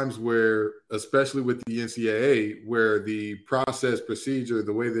times where, especially with the NCAA, where the process, procedure,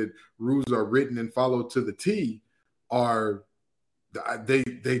 the way that rules are written and followed to the T are they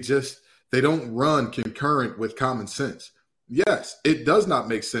don't run concurrent with common sense. Yes, it does not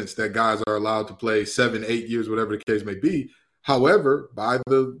make sense that guys are allowed to play 7, 8 years, whatever the case may be. However, by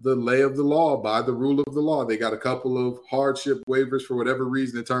the lay of the law, by the rule of the law, they got a couple of hardship waivers for whatever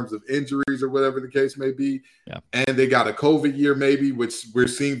reason in terms of injuries or whatever the case may be. Yeah. And they got a COVID year maybe, which we're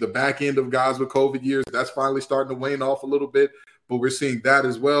seeing the back end of guys with COVID years. That's finally starting to wane off a little bit, but we're seeing that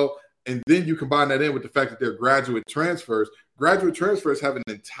as well. And then you combine that in with the fact that they're graduate transfers. Graduate transfers have an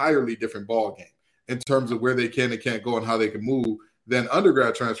entirely different ball game in terms of where they can and can't go and how they can move than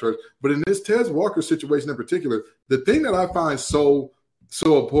undergrad transfers. But in this Tez Walker situation in particular, the thing that I find so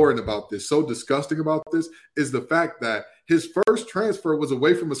important about this, so disgusting about this, is the fact that his first transfer was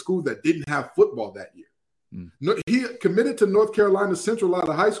away from a school that didn't have football that year. No, he committed to North Carolina Central out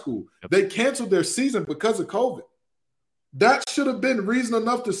of high school. They canceled their season because of COVID. That should have been reason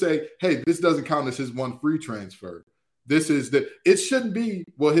enough to say, hey, this doesn't count as his one free transfer. It shouldn't be,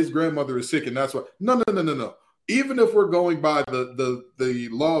 well, his grandmother is sick and that's why. No. Even if we're going by the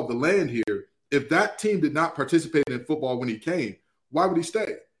law of the land here, if that team did not participate in football when he came, why would he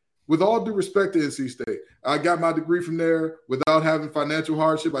stay? With all due respect to NC State, I got my degree from there without having financial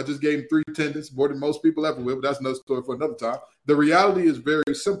hardship. I just gave him 3 attendance, more than most people ever will, but that's another story for another time. The reality is very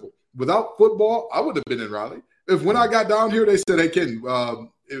simple. Without football, I would have been in Raleigh. If when I got down here, they said, hey, Ken,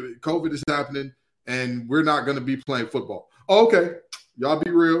 COVID is happening and we're not going to be playing football. Oh, okay, y'all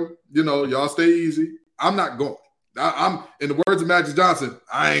be real. Y'all stay easy. I'm not going. I'm in the words of Magic Johnson,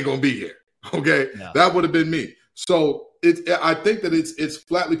 I ain't going to be here. Okay, That would have been me. So I think that it's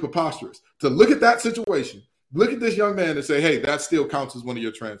flatly preposterous to look at that situation, look at this young man and say, hey, that still counts as one of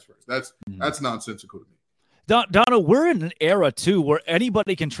your transfers. That's nonsensical to me. Donna, we're in an era, too, where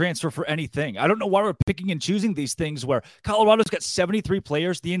anybody can transfer for anything. I don't know why we're picking and choosing these things where Colorado's got 73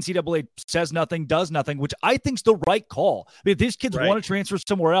 players. The NCAA says nothing, does nothing, which I think is the right call. I mean, if these kids want to transfer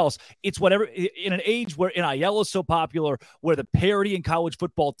somewhere else, it's whatever. In an age where NIL is so popular, where the parity in college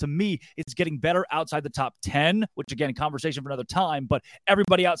football, to me, is getting better outside the top 10, which, again, conversation for another time, but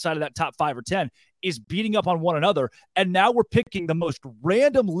everybody outside of that top 5 or 10 is beating up on one another. And now we're picking the most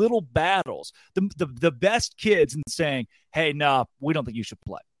random little battles, the best kids, and saying, hey, no, we don't think you should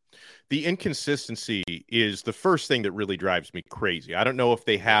play. The inconsistency is the first thing that really drives me crazy. I don't know if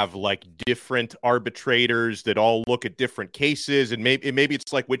they have like different arbitrators that all look at different cases, and maybe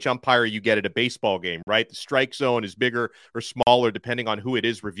it's like which umpire you get at a baseball game, right? The strike zone is bigger or smaller depending on who it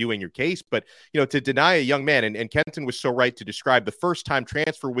is reviewing your case. But, to deny a young man, and Kenton was so right to describe the first-time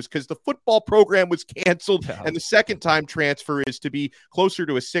transfer was because the football program was canceled, and the second-time transfer is to be closer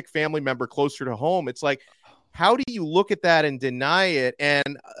to a sick family member, closer to home. It's like, how do you look at that and deny it?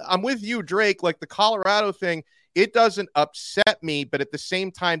 And I'm with you, Drake, like the Colorado thing, it doesn't upset me, but at the same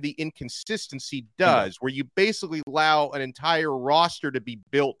time, the inconsistency does, where you basically allow an entire roster to be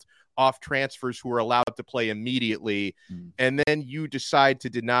built off transfers who are allowed to play immediately. And then you decide to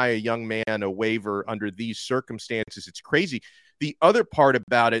deny a young man a waiver under these circumstances. It's crazy. The other part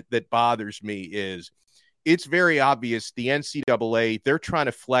about it that bothers me is it's very obvious the NCAA, they're trying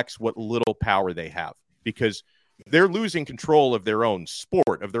to flex what little power they have, because they're losing control of their own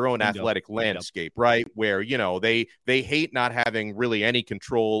sport, of their own athletic landscape, right? Where, they hate not having really any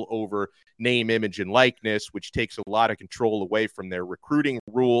control over name, image, and likeness, which takes a lot of control away from their recruiting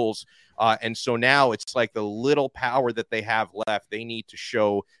rules. And so now it's like the little power that they have left, they need to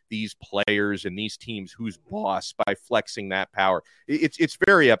show these players and these teams who's boss by flexing that power. It's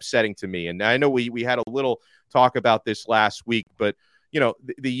very upsetting to me. And I know we had a little talk about this last week, but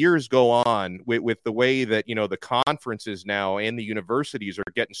the years go on with the way that, the conferences now and the universities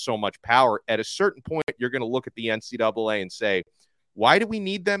are getting so much power. At a certain point, you're going to look at the NCAA and say, why do we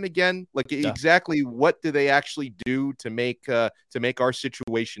need them again? Like, exactly what do they actually do to make our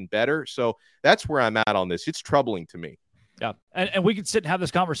situation better? So that's where I'm at on this. It's troubling to me. Yeah. And we could sit and have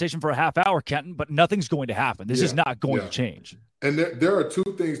this conversation for a half hour, Kenton, but nothing's going to happen. This is not going to change. And there are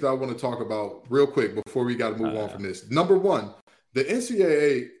 2 things that I want to talk about real quick before we got to move on from this. Number one, the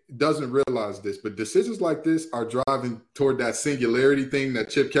NCAA doesn't realize this, but decisions like this are driving toward that singularity thing that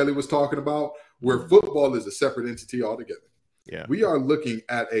Chip Kelly was talking about, where football is a separate entity altogether. Yeah. We are looking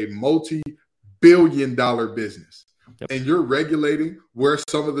at a multi-billion-dollar business, and you're regulating where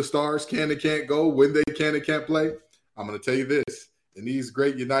some of the stars can and can't go, when they can and can't play. I'm going to tell you this, in these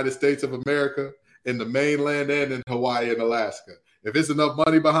great United States of America, in the mainland and in Hawaii and Alaska, if it's enough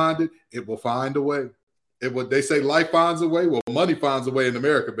money behind it, it will find a way. They say life finds a way. Well, money finds a way in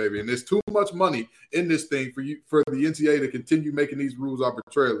America, baby. And there's too much money in this thing for the NCAA to continue making these rules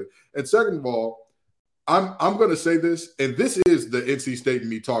arbitrarily. And second of all, I'm going to say this, and this is the NC State and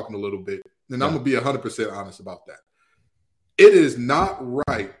me talking a little bit, and I'm going to be 100% honest about that. It is not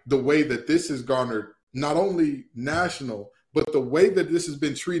right the way that this has garnered not only national, but the way that this has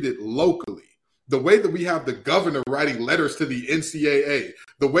been treated locally. The way that we have the governor writing letters to the NCAA,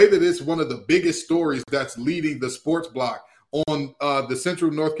 the way that it's one of the biggest stories that's leading the sports block on the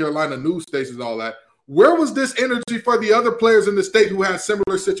Central North Carolina news stations and all that. Where was this energy for the other players in the state who had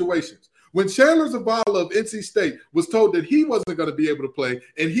similar situations? When Chandler Zavala of NC State was told that he wasn't going to be able to play,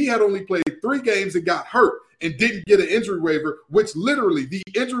 and he had only played 3 games and got hurt and didn't get an injury waiver, which literally the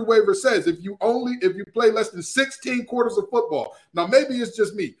injury waiver says if you play less than 16 quarters of football. Now, maybe it's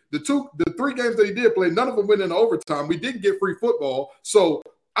just me. The 3 games that he did play, none of them went into overtime. We didn't get free football. So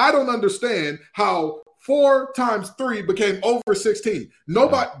I don't understand how 4 times 3 became over 16.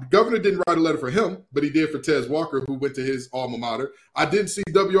 Nobody, the governor didn't write a letter for him, but he did for Tez Walker, who went to his alma mater. I didn't see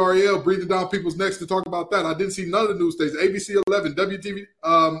WRAL breathing down people's necks to talk about that. I didn't see none of the news stations, ABC 11, WTV,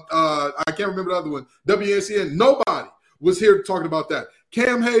 I can't remember the other one, WNCN. Nobody was here talking about that.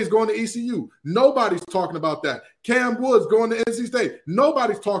 Cam Hayes going to ECU. Nobody's talking about that. Cam Woods going to NC State.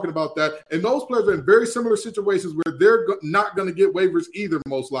 Nobody's talking about that. And those players are in very similar situations where they're not going to get waivers either,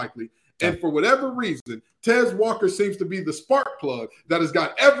 most likely. And for whatever reason, Tez Walker seems to be the spark plug that has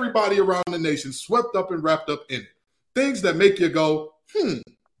got everybody around the nation swept up and wrapped up in it. Things that make you go,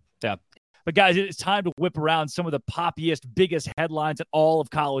 Yeah. But, guys, it's time to whip around some of the poppiest, biggest headlines in all of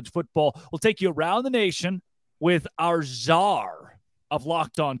college football. We'll take you around the nation with our czar of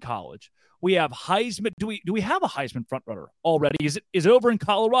Locked On College. We have Heisman. Do we have a Heisman frontrunner already? Is it over in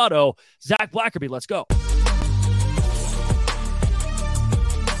Colorado? Zach Blackerby, let's go.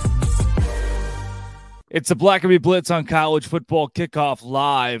 It's the Blackerby Blitz on College Football Kickoff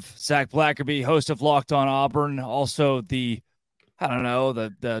Live. Zach Blackerby, host of Locked On Auburn, also the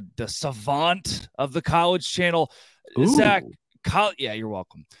savant of the college channel. Ooh. Zach, yeah, you're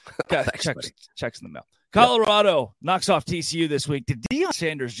welcome. Checks in the mail. Colorado knocks off TCU this week. Did Deion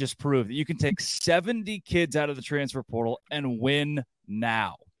Sanders just prove that you can take 70 kids out of the transfer portal and win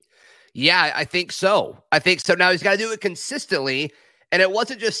now? Yeah, I think so. Now he's got to do it consistently. And it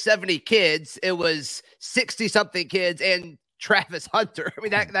wasn't just 70 kids. It was 60-something kids and Travis Hunter. I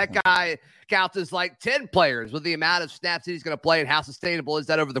mean, that guy counts as like 10 players with the amount of snaps that he's going to play, and how sustainable is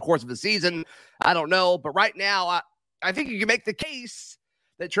that over the course of the season? I don't know. But right now, I think you can make the case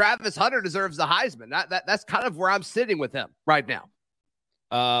that Travis Hunter deserves the Heisman. That's kind of where I'm sitting with him right now.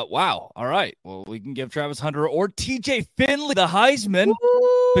 Wow. All right. Well, we can give Travis Hunter or TJ Finley the Heisman.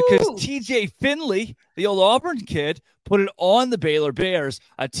 Woo! Because TJ Finley, the old Auburn kid, put it on the Baylor Bears,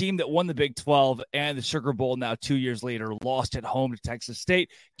 a team that won the Big 12 and the Sugar Bowl now 2 years later, lost at home to Texas State,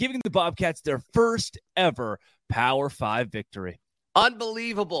 giving the Bobcats their first ever Power 5 victory.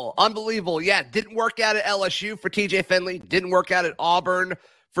 Unbelievable. Yeah, didn't work out at LSU for TJ Finley. Didn't work out at Auburn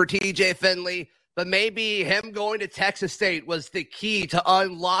for TJ Finley. But maybe him going to Texas State was the key to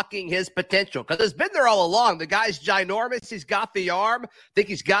unlocking his potential, because it's been there all along. The guy's ginormous. He's got the arm. I think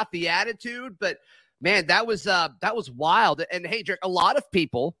he's got the attitude. But, man, that was wild. And, hey, Drake, a lot of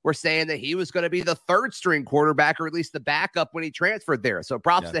people were saying that he was going to be the third-string quarterback, or at least the backup, when he transferred there. So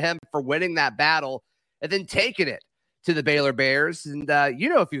props to him for winning that battle and then taking it to the Baylor Bears. And you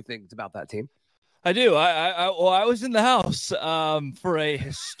know a few things about that team. I do. I was in the house for a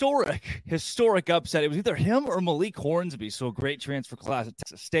historic upset. It was either him or Malik Hornsby, so a great transfer class at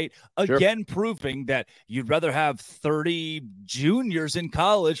Texas State. Again, proving that you'd rather have 30 juniors in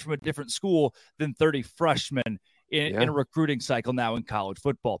college from a different school than 30 freshmen in a recruiting cycle now in college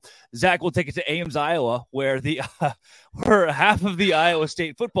football. Zach will take it to Ames, Iowa, where where half of the Iowa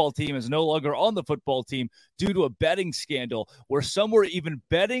State football team is no longer on the football team due to a betting scandal, where some were even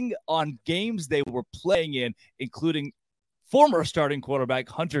betting on games they were playing in, including former starting quarterback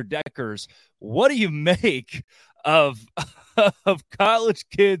Hunter Deckers. What do you make of college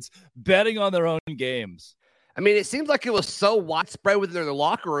kids betting on their own games? I mean, it seems like it was so widespread within their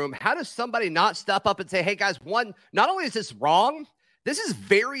locker room. How does somebody not step up and say, hey, guys, one, not only is this wrong, this is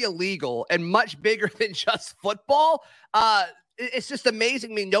very illegal and much bigger than just football. It's just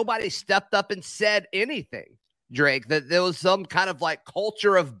amazing. I mean, nobody stepped up and said anything, Drake, that there was some kind of like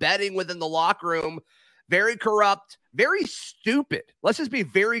culture of betting within the locker room. Very corrupt, very stupid. Let's just be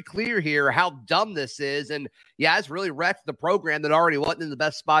very clear here how dumb this is. And, yeah, it's really wrecked the program that already wasn't in the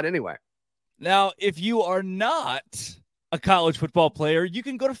best spot anyway. Now, if you are not a college football player, you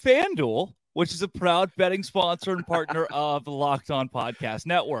can go to FanDuel, which is a proud betting sponsor and partner of the Locked On Podcast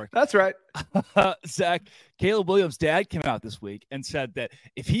Network. That's right. Zach, Caleb Williams' dad came out this week and said that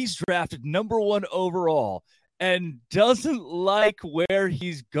if he's drafted number 1 overall and doesn't like where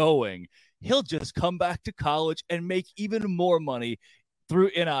he's going, he'll just come back to college and make even more money through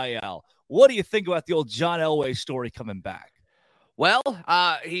NIL. What do you think about the old John Elway story coming back? Well,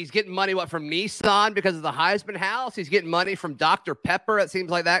 he's getting money, from Nissan because of the Heisman House? He's getting money from Dr. Pepper. It seems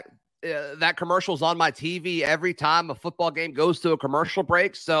like that commercial's on my TV every time a football game goes to a commercial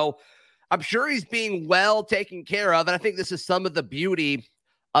break. So I'm sure he's being well taken care of. And I think this is some of the beauty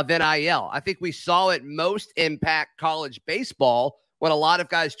of NIL. I think we saw it most impact college baseball when a lot of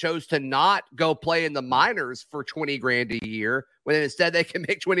guys chose to not go play in the minors for $20,000 a year, when instead they can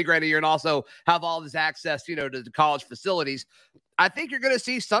make $20,000 a year and also have all this access, to the college facilities. I think you're going to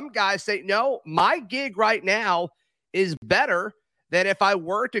see some guys say, no, my gig right now is better than if I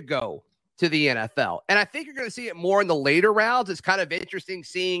were to go to the NFL. And I think you're going to see it more in the later rounds. It's kind of interesting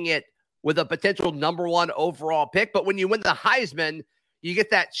seeing it with a potential number 1 overall pick. But when you win the Heisman, you get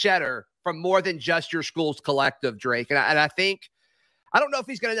that cheddar from more than just your school's collective, Drake. And I think, I don't know if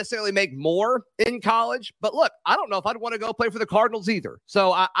he's going to necessarily make more in college, but look, I don't know if I'd want to go play for the Cardinals either.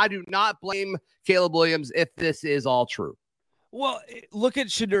 So I do not blame Caleb Williams if this is all true. Well, look at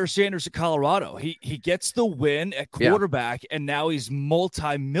Shedeur Sanders at Colorado. He gets the win at quarterback, and now he's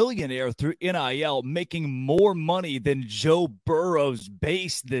multi-millionaire through NIL, making more money than Joe Burrow's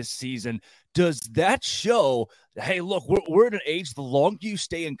base this season. Does that show, hey, look, we're at an age, the longer you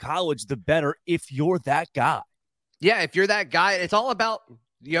stay in college, the better if you're that guy? Yeah, if you're that guy, it's all about,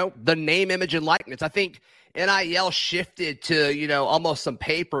 the name, image, and likeness. I think NIL shifted to, almost some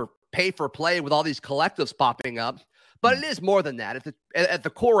pay for play with all these collectives popping up. But it is more than that. At the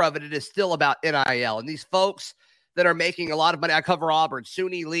core of it, it is still about NIL. And these folks that are making a lot of money, I cover Auburn,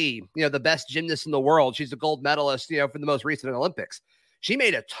 Suni Lee, the best gymnast in the world. She's a gold medalist, for the most recent Olympics. She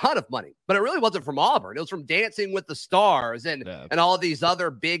made a ton of money, but it really wasn't from Auburn. It was from Dancing with the Stars and all these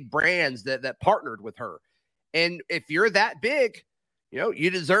other big brands that partnered with her. And if you're that big, you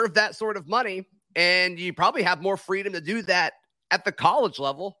deserve that sort of money. And you probably have more freedom to do that at the college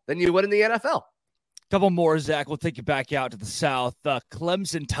level than you would in the NFL. Couple more, Zach. We'll take you back out to the South.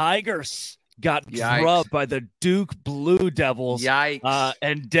 Clemson Tigers got drubbed by the Duke Blue Devils. Yikes.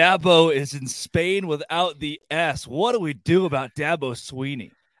 And Dabo is in Spain without the S. What do we do about Dabo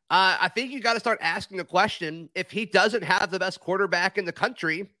Swinney? I think you got to start asking the question, if he doesn't have the best quarterback in the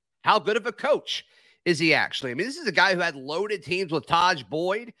country, how good of a coach is he actually? I mean, this is a guy who had loaded teams with Taj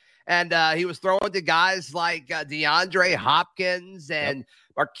Boyd, and he was throwing to guys like DeAndre Hopkins and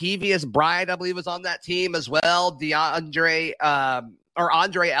Markevius Bryant, I believe, was on that team as well. Andre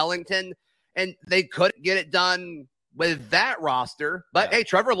Ellington, and they couldn't get it done with that roster. But hey,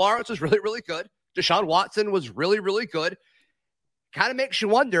 Trevor Lawrence was really, really good. Deshaun Watson was really, really good. Kind of makes you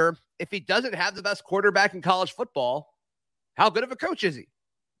wonder, if he doesn't have the best quarterback in college football, how good of a coach is he?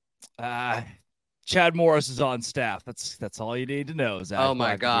 Chad Morris is on staff. That's all you need to know, Zach. Oh,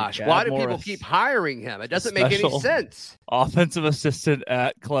 my gosh. Why do people keep hiring him? It doesn't make any sense. Offensive assistant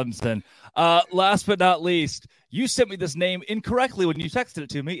at Clemson. Last but not least, you sent me this name incorrectly when you texted it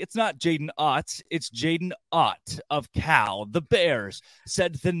to me. It's not Jaden Ott. It's Jaden Ott of Cal. The Bears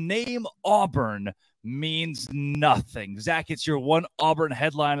said the name Auburn means nothing. Zach, it's your one Auburn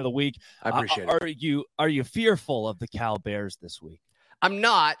headline of the week. I appreciate it. Are you fearful of the Cal Bears this week? I'm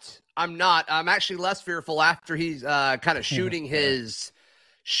not. I'm actually less fearful after he's kind of shooting his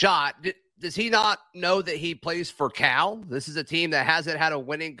shot. Does he not know that he plays for Cal? This is a team that hasn't had a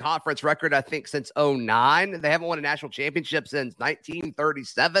winning conference record, I think, since 2009. They haven't won a national championship since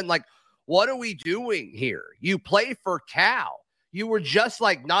 1937. Like, what are we doing here? You play for Cal. You were just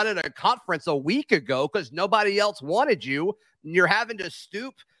not in a conference a week ago because nobody else wanted you. And you're having to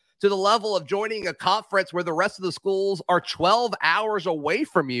stoop to the level of joining a conference where the rest of the schools are 12 hours away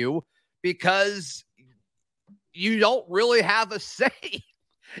from you because you don't really have a say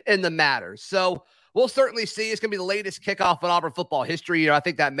in the matter. So we'll certainly see. It's going to be the latest kickoff in Auburn football history. I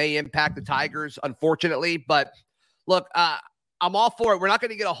think that may impact the Tigers, unfortunately. But look, I'm all for it. We're not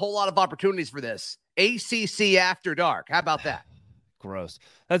going to get a whole lot of opportunities for this. ACC After Dark. How about that? Gross.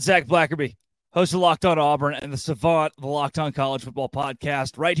 That's Zach Blackerby, host of Locked On Auburn and the savant, the Locked On College Football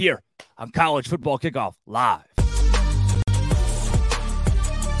Podcast, right here on College Football Kickoff Live.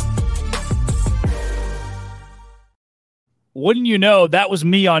 Wouldn't you know, that was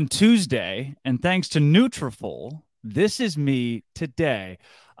me on Tuesday, and thanks to Nutrafol, this is me today.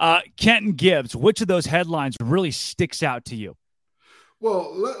 Kenton Gibbs, which of those headlines really sticks out to you?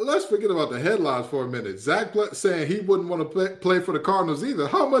 Well, let's forget about the headlines for a minute. Zach saying he wouldn't want to play for the Cardinals either.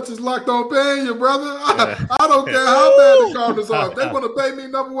 How much is Locked On paying you, brother? I don't care how bad the Cardinals are. If they want to pay me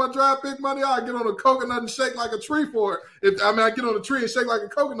number one draft pick money, I'll get on a coconut and shake like a tree for it. I get on a tree and shake like a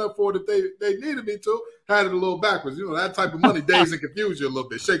coconut for it if they needed me to. Had it a little backwards. That type of money dazes and confuses you a little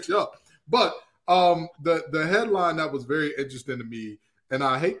bit, shakes you up. But the headline that was very interesting to me, and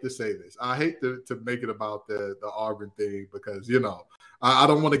I hate to say this, I hate to make it about the Auburn thing because, I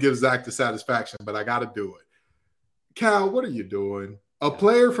don't want to give Zach the satisfaction, but I got to do it. Cal, what are you doing? A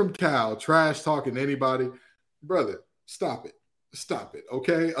player from Cal trash talking anybody? Brother, stop it. Stop it,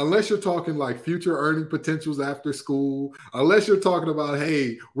 okay? Unless you're talking like future earning potentials after school, unless you're talking about,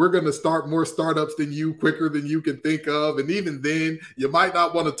 hey, we're going to start more startups than you quicker than you can think of, and even then, you might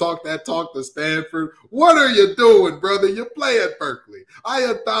not want to talk to Stanford. What are you doing, brother? You play at Berkeley. I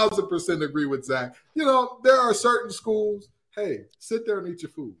 1,000% agree with Zach. There are certain schools, hey, sit there and eat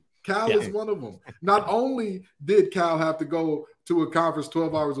your food. Cal is one of them. Not only did Cal have to go to a conference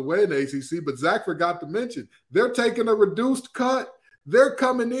 12 hours away in the ACC, but Zach forgot to mention they're taking a reduced cut They're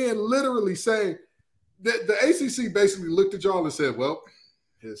coming in literally saying the ACC basically looked at y'all and said, well,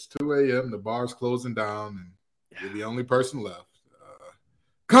 it's 2 a.m., the bar's closing down, and you're the only person left.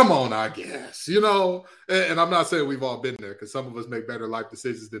 Come on, I guess, and I'm not saying we've all been there because some of us make better life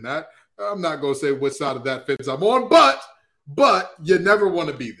decisions than that. I'm not going to say which side of that fence I'm on, but you never want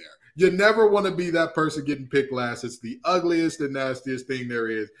to be there. You never want to be that person getting picked last. It's the ugliest and nastiest thing there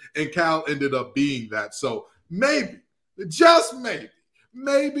is, and Cal ended up being that. So maybe, just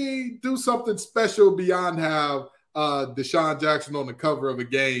maybe do something special beyond have Deshaun Jackson on the cover of a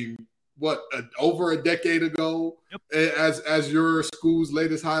game over a decade ago, as your school's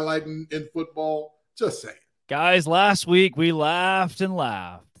latest highlight in football. Just saying. Guys, last week we laughed and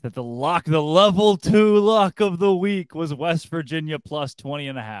laughed that the level 2 lock of the week was West Virginia plus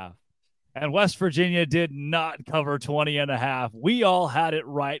 20.5. And West Virginia did not cover 20.5. We all had it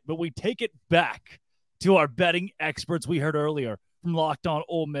right, but we take it back to our betting experts we heard earlier from Locked On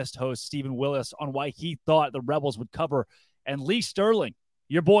Ole Miss host Stephen Willis on why he thought the Rebels would cover. And Lee Sterling,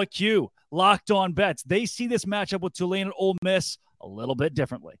 your boy Q, Locked On Bets, they see this matchup with Tulane and Ole Miss a little bit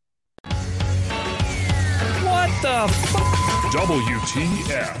differently. What the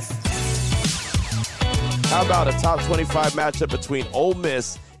WTF? How about a top 25 matchup between Ole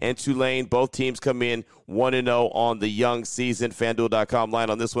Miss and Tulane? Both teams come in 1-0 on the young season. FanDuel.com line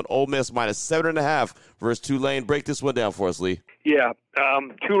on this one. Ole Miss minus 7.5 versus Tulane. Break this one down for us, Lee. Yeah,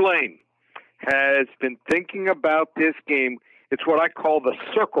 Tulane has been thinking about this game. It's what I call the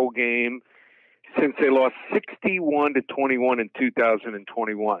circle game since they lost 61-21 in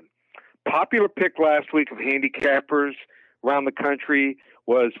 2021. Popular pick last week of handicappers around the country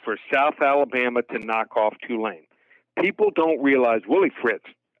was for South Alabama to knock off Tulane. People don't realize Willie Fritz,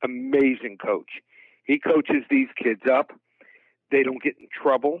 amazing coach. He coaches these kids up. They don't get in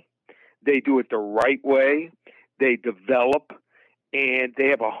trouble. They do it the right way. They develop, and they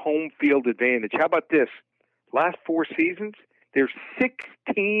have a home field advantage. How about this? Last 4 seasons, they're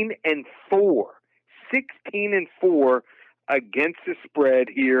 16-4. 16-4 against the spread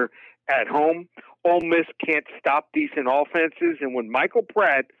here at home. Ole Miss can't stop decent offenses, and when Michael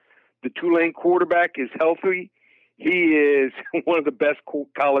Pratt, the Tulane quarterback, is healthy, he is one of the best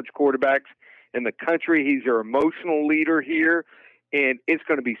college quarterbacks in the country. He's their emotional leader here, and it's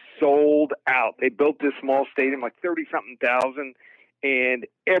going to be sold out. They built this small stadium, like 30-something thousand, and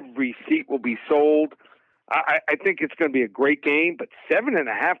every seat will be sold. I think it's going to be a great game, but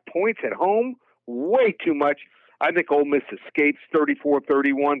 7.5 points at home, way too much. I think Ole Miss escapes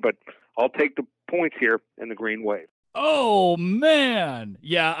 34-31, but I'll take the points here in the Green Wave. Oh, man.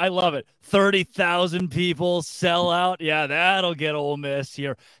 Yeah, I love it. 30,000 people sell out. Yeah, that'll get Ole Miss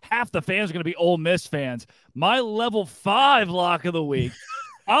here. Half the fans are going to be Ole Miss fans. My level 5 lock of the week,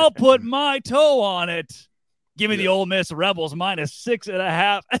 I'll put my toe on it. Give me the Ole Miss Rebels minus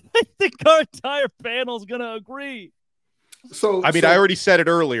 6.5. I think our entire panel is going to agree. I already said it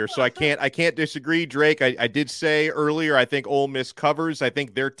earlier, so I can't disagree, Drake. I did say earlier, I think Ole Miss covers. I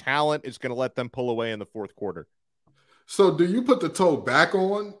think their talent is going to let them pull away in the fourth quarter. So do you put the toe back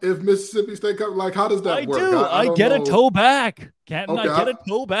on if Mississippi State comes? Like, how does that work? I get a toe back. Canton, I get a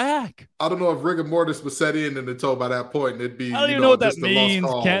toe back. I don't know if rigor mortis was set in the toe by that point, and it'd be. I don't even know what that means,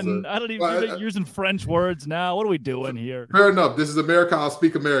 Kenton. I don't even you're using French words now. What are we doing here? Fair enough. This is America. I'll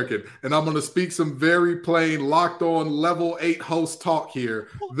speak American, and I'm going to speak some very plain, locked on level 8 host talk here.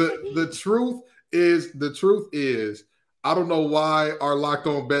 The truth is, I don't know why our locked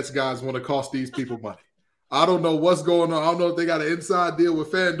on bets guys want to cost these people money. I don't know what's going on. I don't know if they got an inside deal with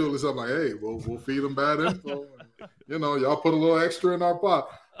FanDuel or something. Like, hey, we'll feed them bad info. Y'all put a little extra in our pot.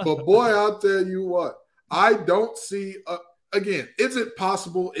 But boy, I'll tell you what, I don't see. Again, is it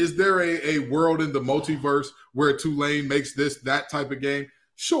possible? Is there a world in the multiverse where Tulane makes that type of game?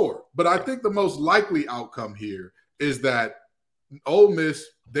 Sure, but I think the most likely outcome here is that Ole Miss,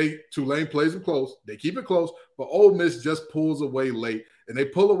 Tulane plays them close. They keep it close, but Ole Miss just pulls away late, and they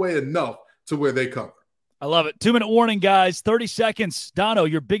pull away enough to where they cover. I love it. 2-minute warning, guys. 30 seconds. Dono,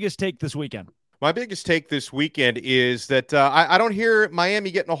 your biggest take this weekend. My biggest take this weekend is that I don't hear Miami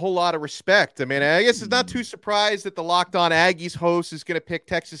getting a whole lot of respect. I mean, I guess it's not too surprised that the Locked On Aggies host is going to pick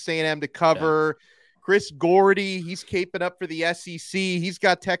Texas A&M to cover. Yeah. Chris Gordy, he's caping up for the SEC. He's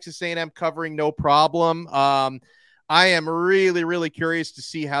got Texas A&M covering no problem. I am really, really curious to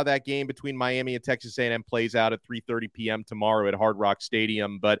see how that game between Miami and Texas A&M plays out at 3:30 p.m. tomorrow at Hard Rock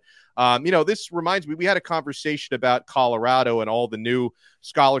Stadium. But, this reminds me, we had a conversation about Colorado and all the new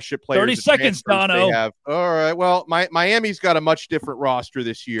scholarship players. 30 seconds, Dono. All right. Well, Miami's got a much different roster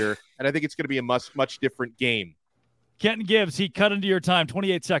this year, and I think it's going to be a much different game. Kenton Gibbs, he cut into your time.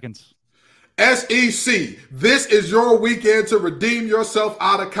 28 seconds. SEC, this is your weekend to redeem yourself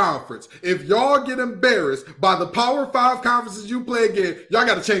out of conference. If y'all get embarrassed by the Power 5 conferences you play again, y'all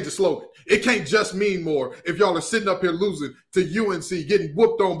got to change the slogan. It can't just mean more if y'all are sitting up here losing to UNC, getting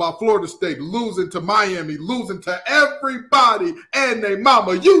whooped on by Florida State, losing to Miami, losing to everybody and their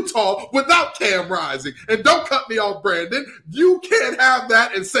mama, Utah, without Cam Rising. And don't cut me off, Brandon. You can't have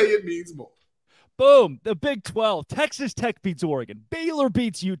that and say it means more. Boom. The Big 12. Texas Tech beats Oregon. Baylor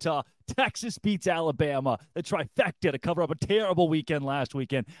beats Utah. Texas beats Alabama. The trifecta to cover up a terrible weekend last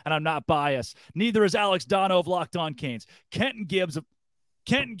weekend. And I'm not biased. Neither is Alex Dono of Locked On Canes. Kenton Gibbs of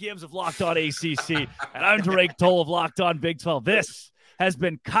Locked On ACC. And I'm Drake Toll of Locked On Big 12. This has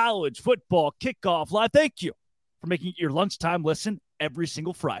been College Football Kickoff Live. Thank you for making it your lunchtime listen every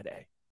single Friday.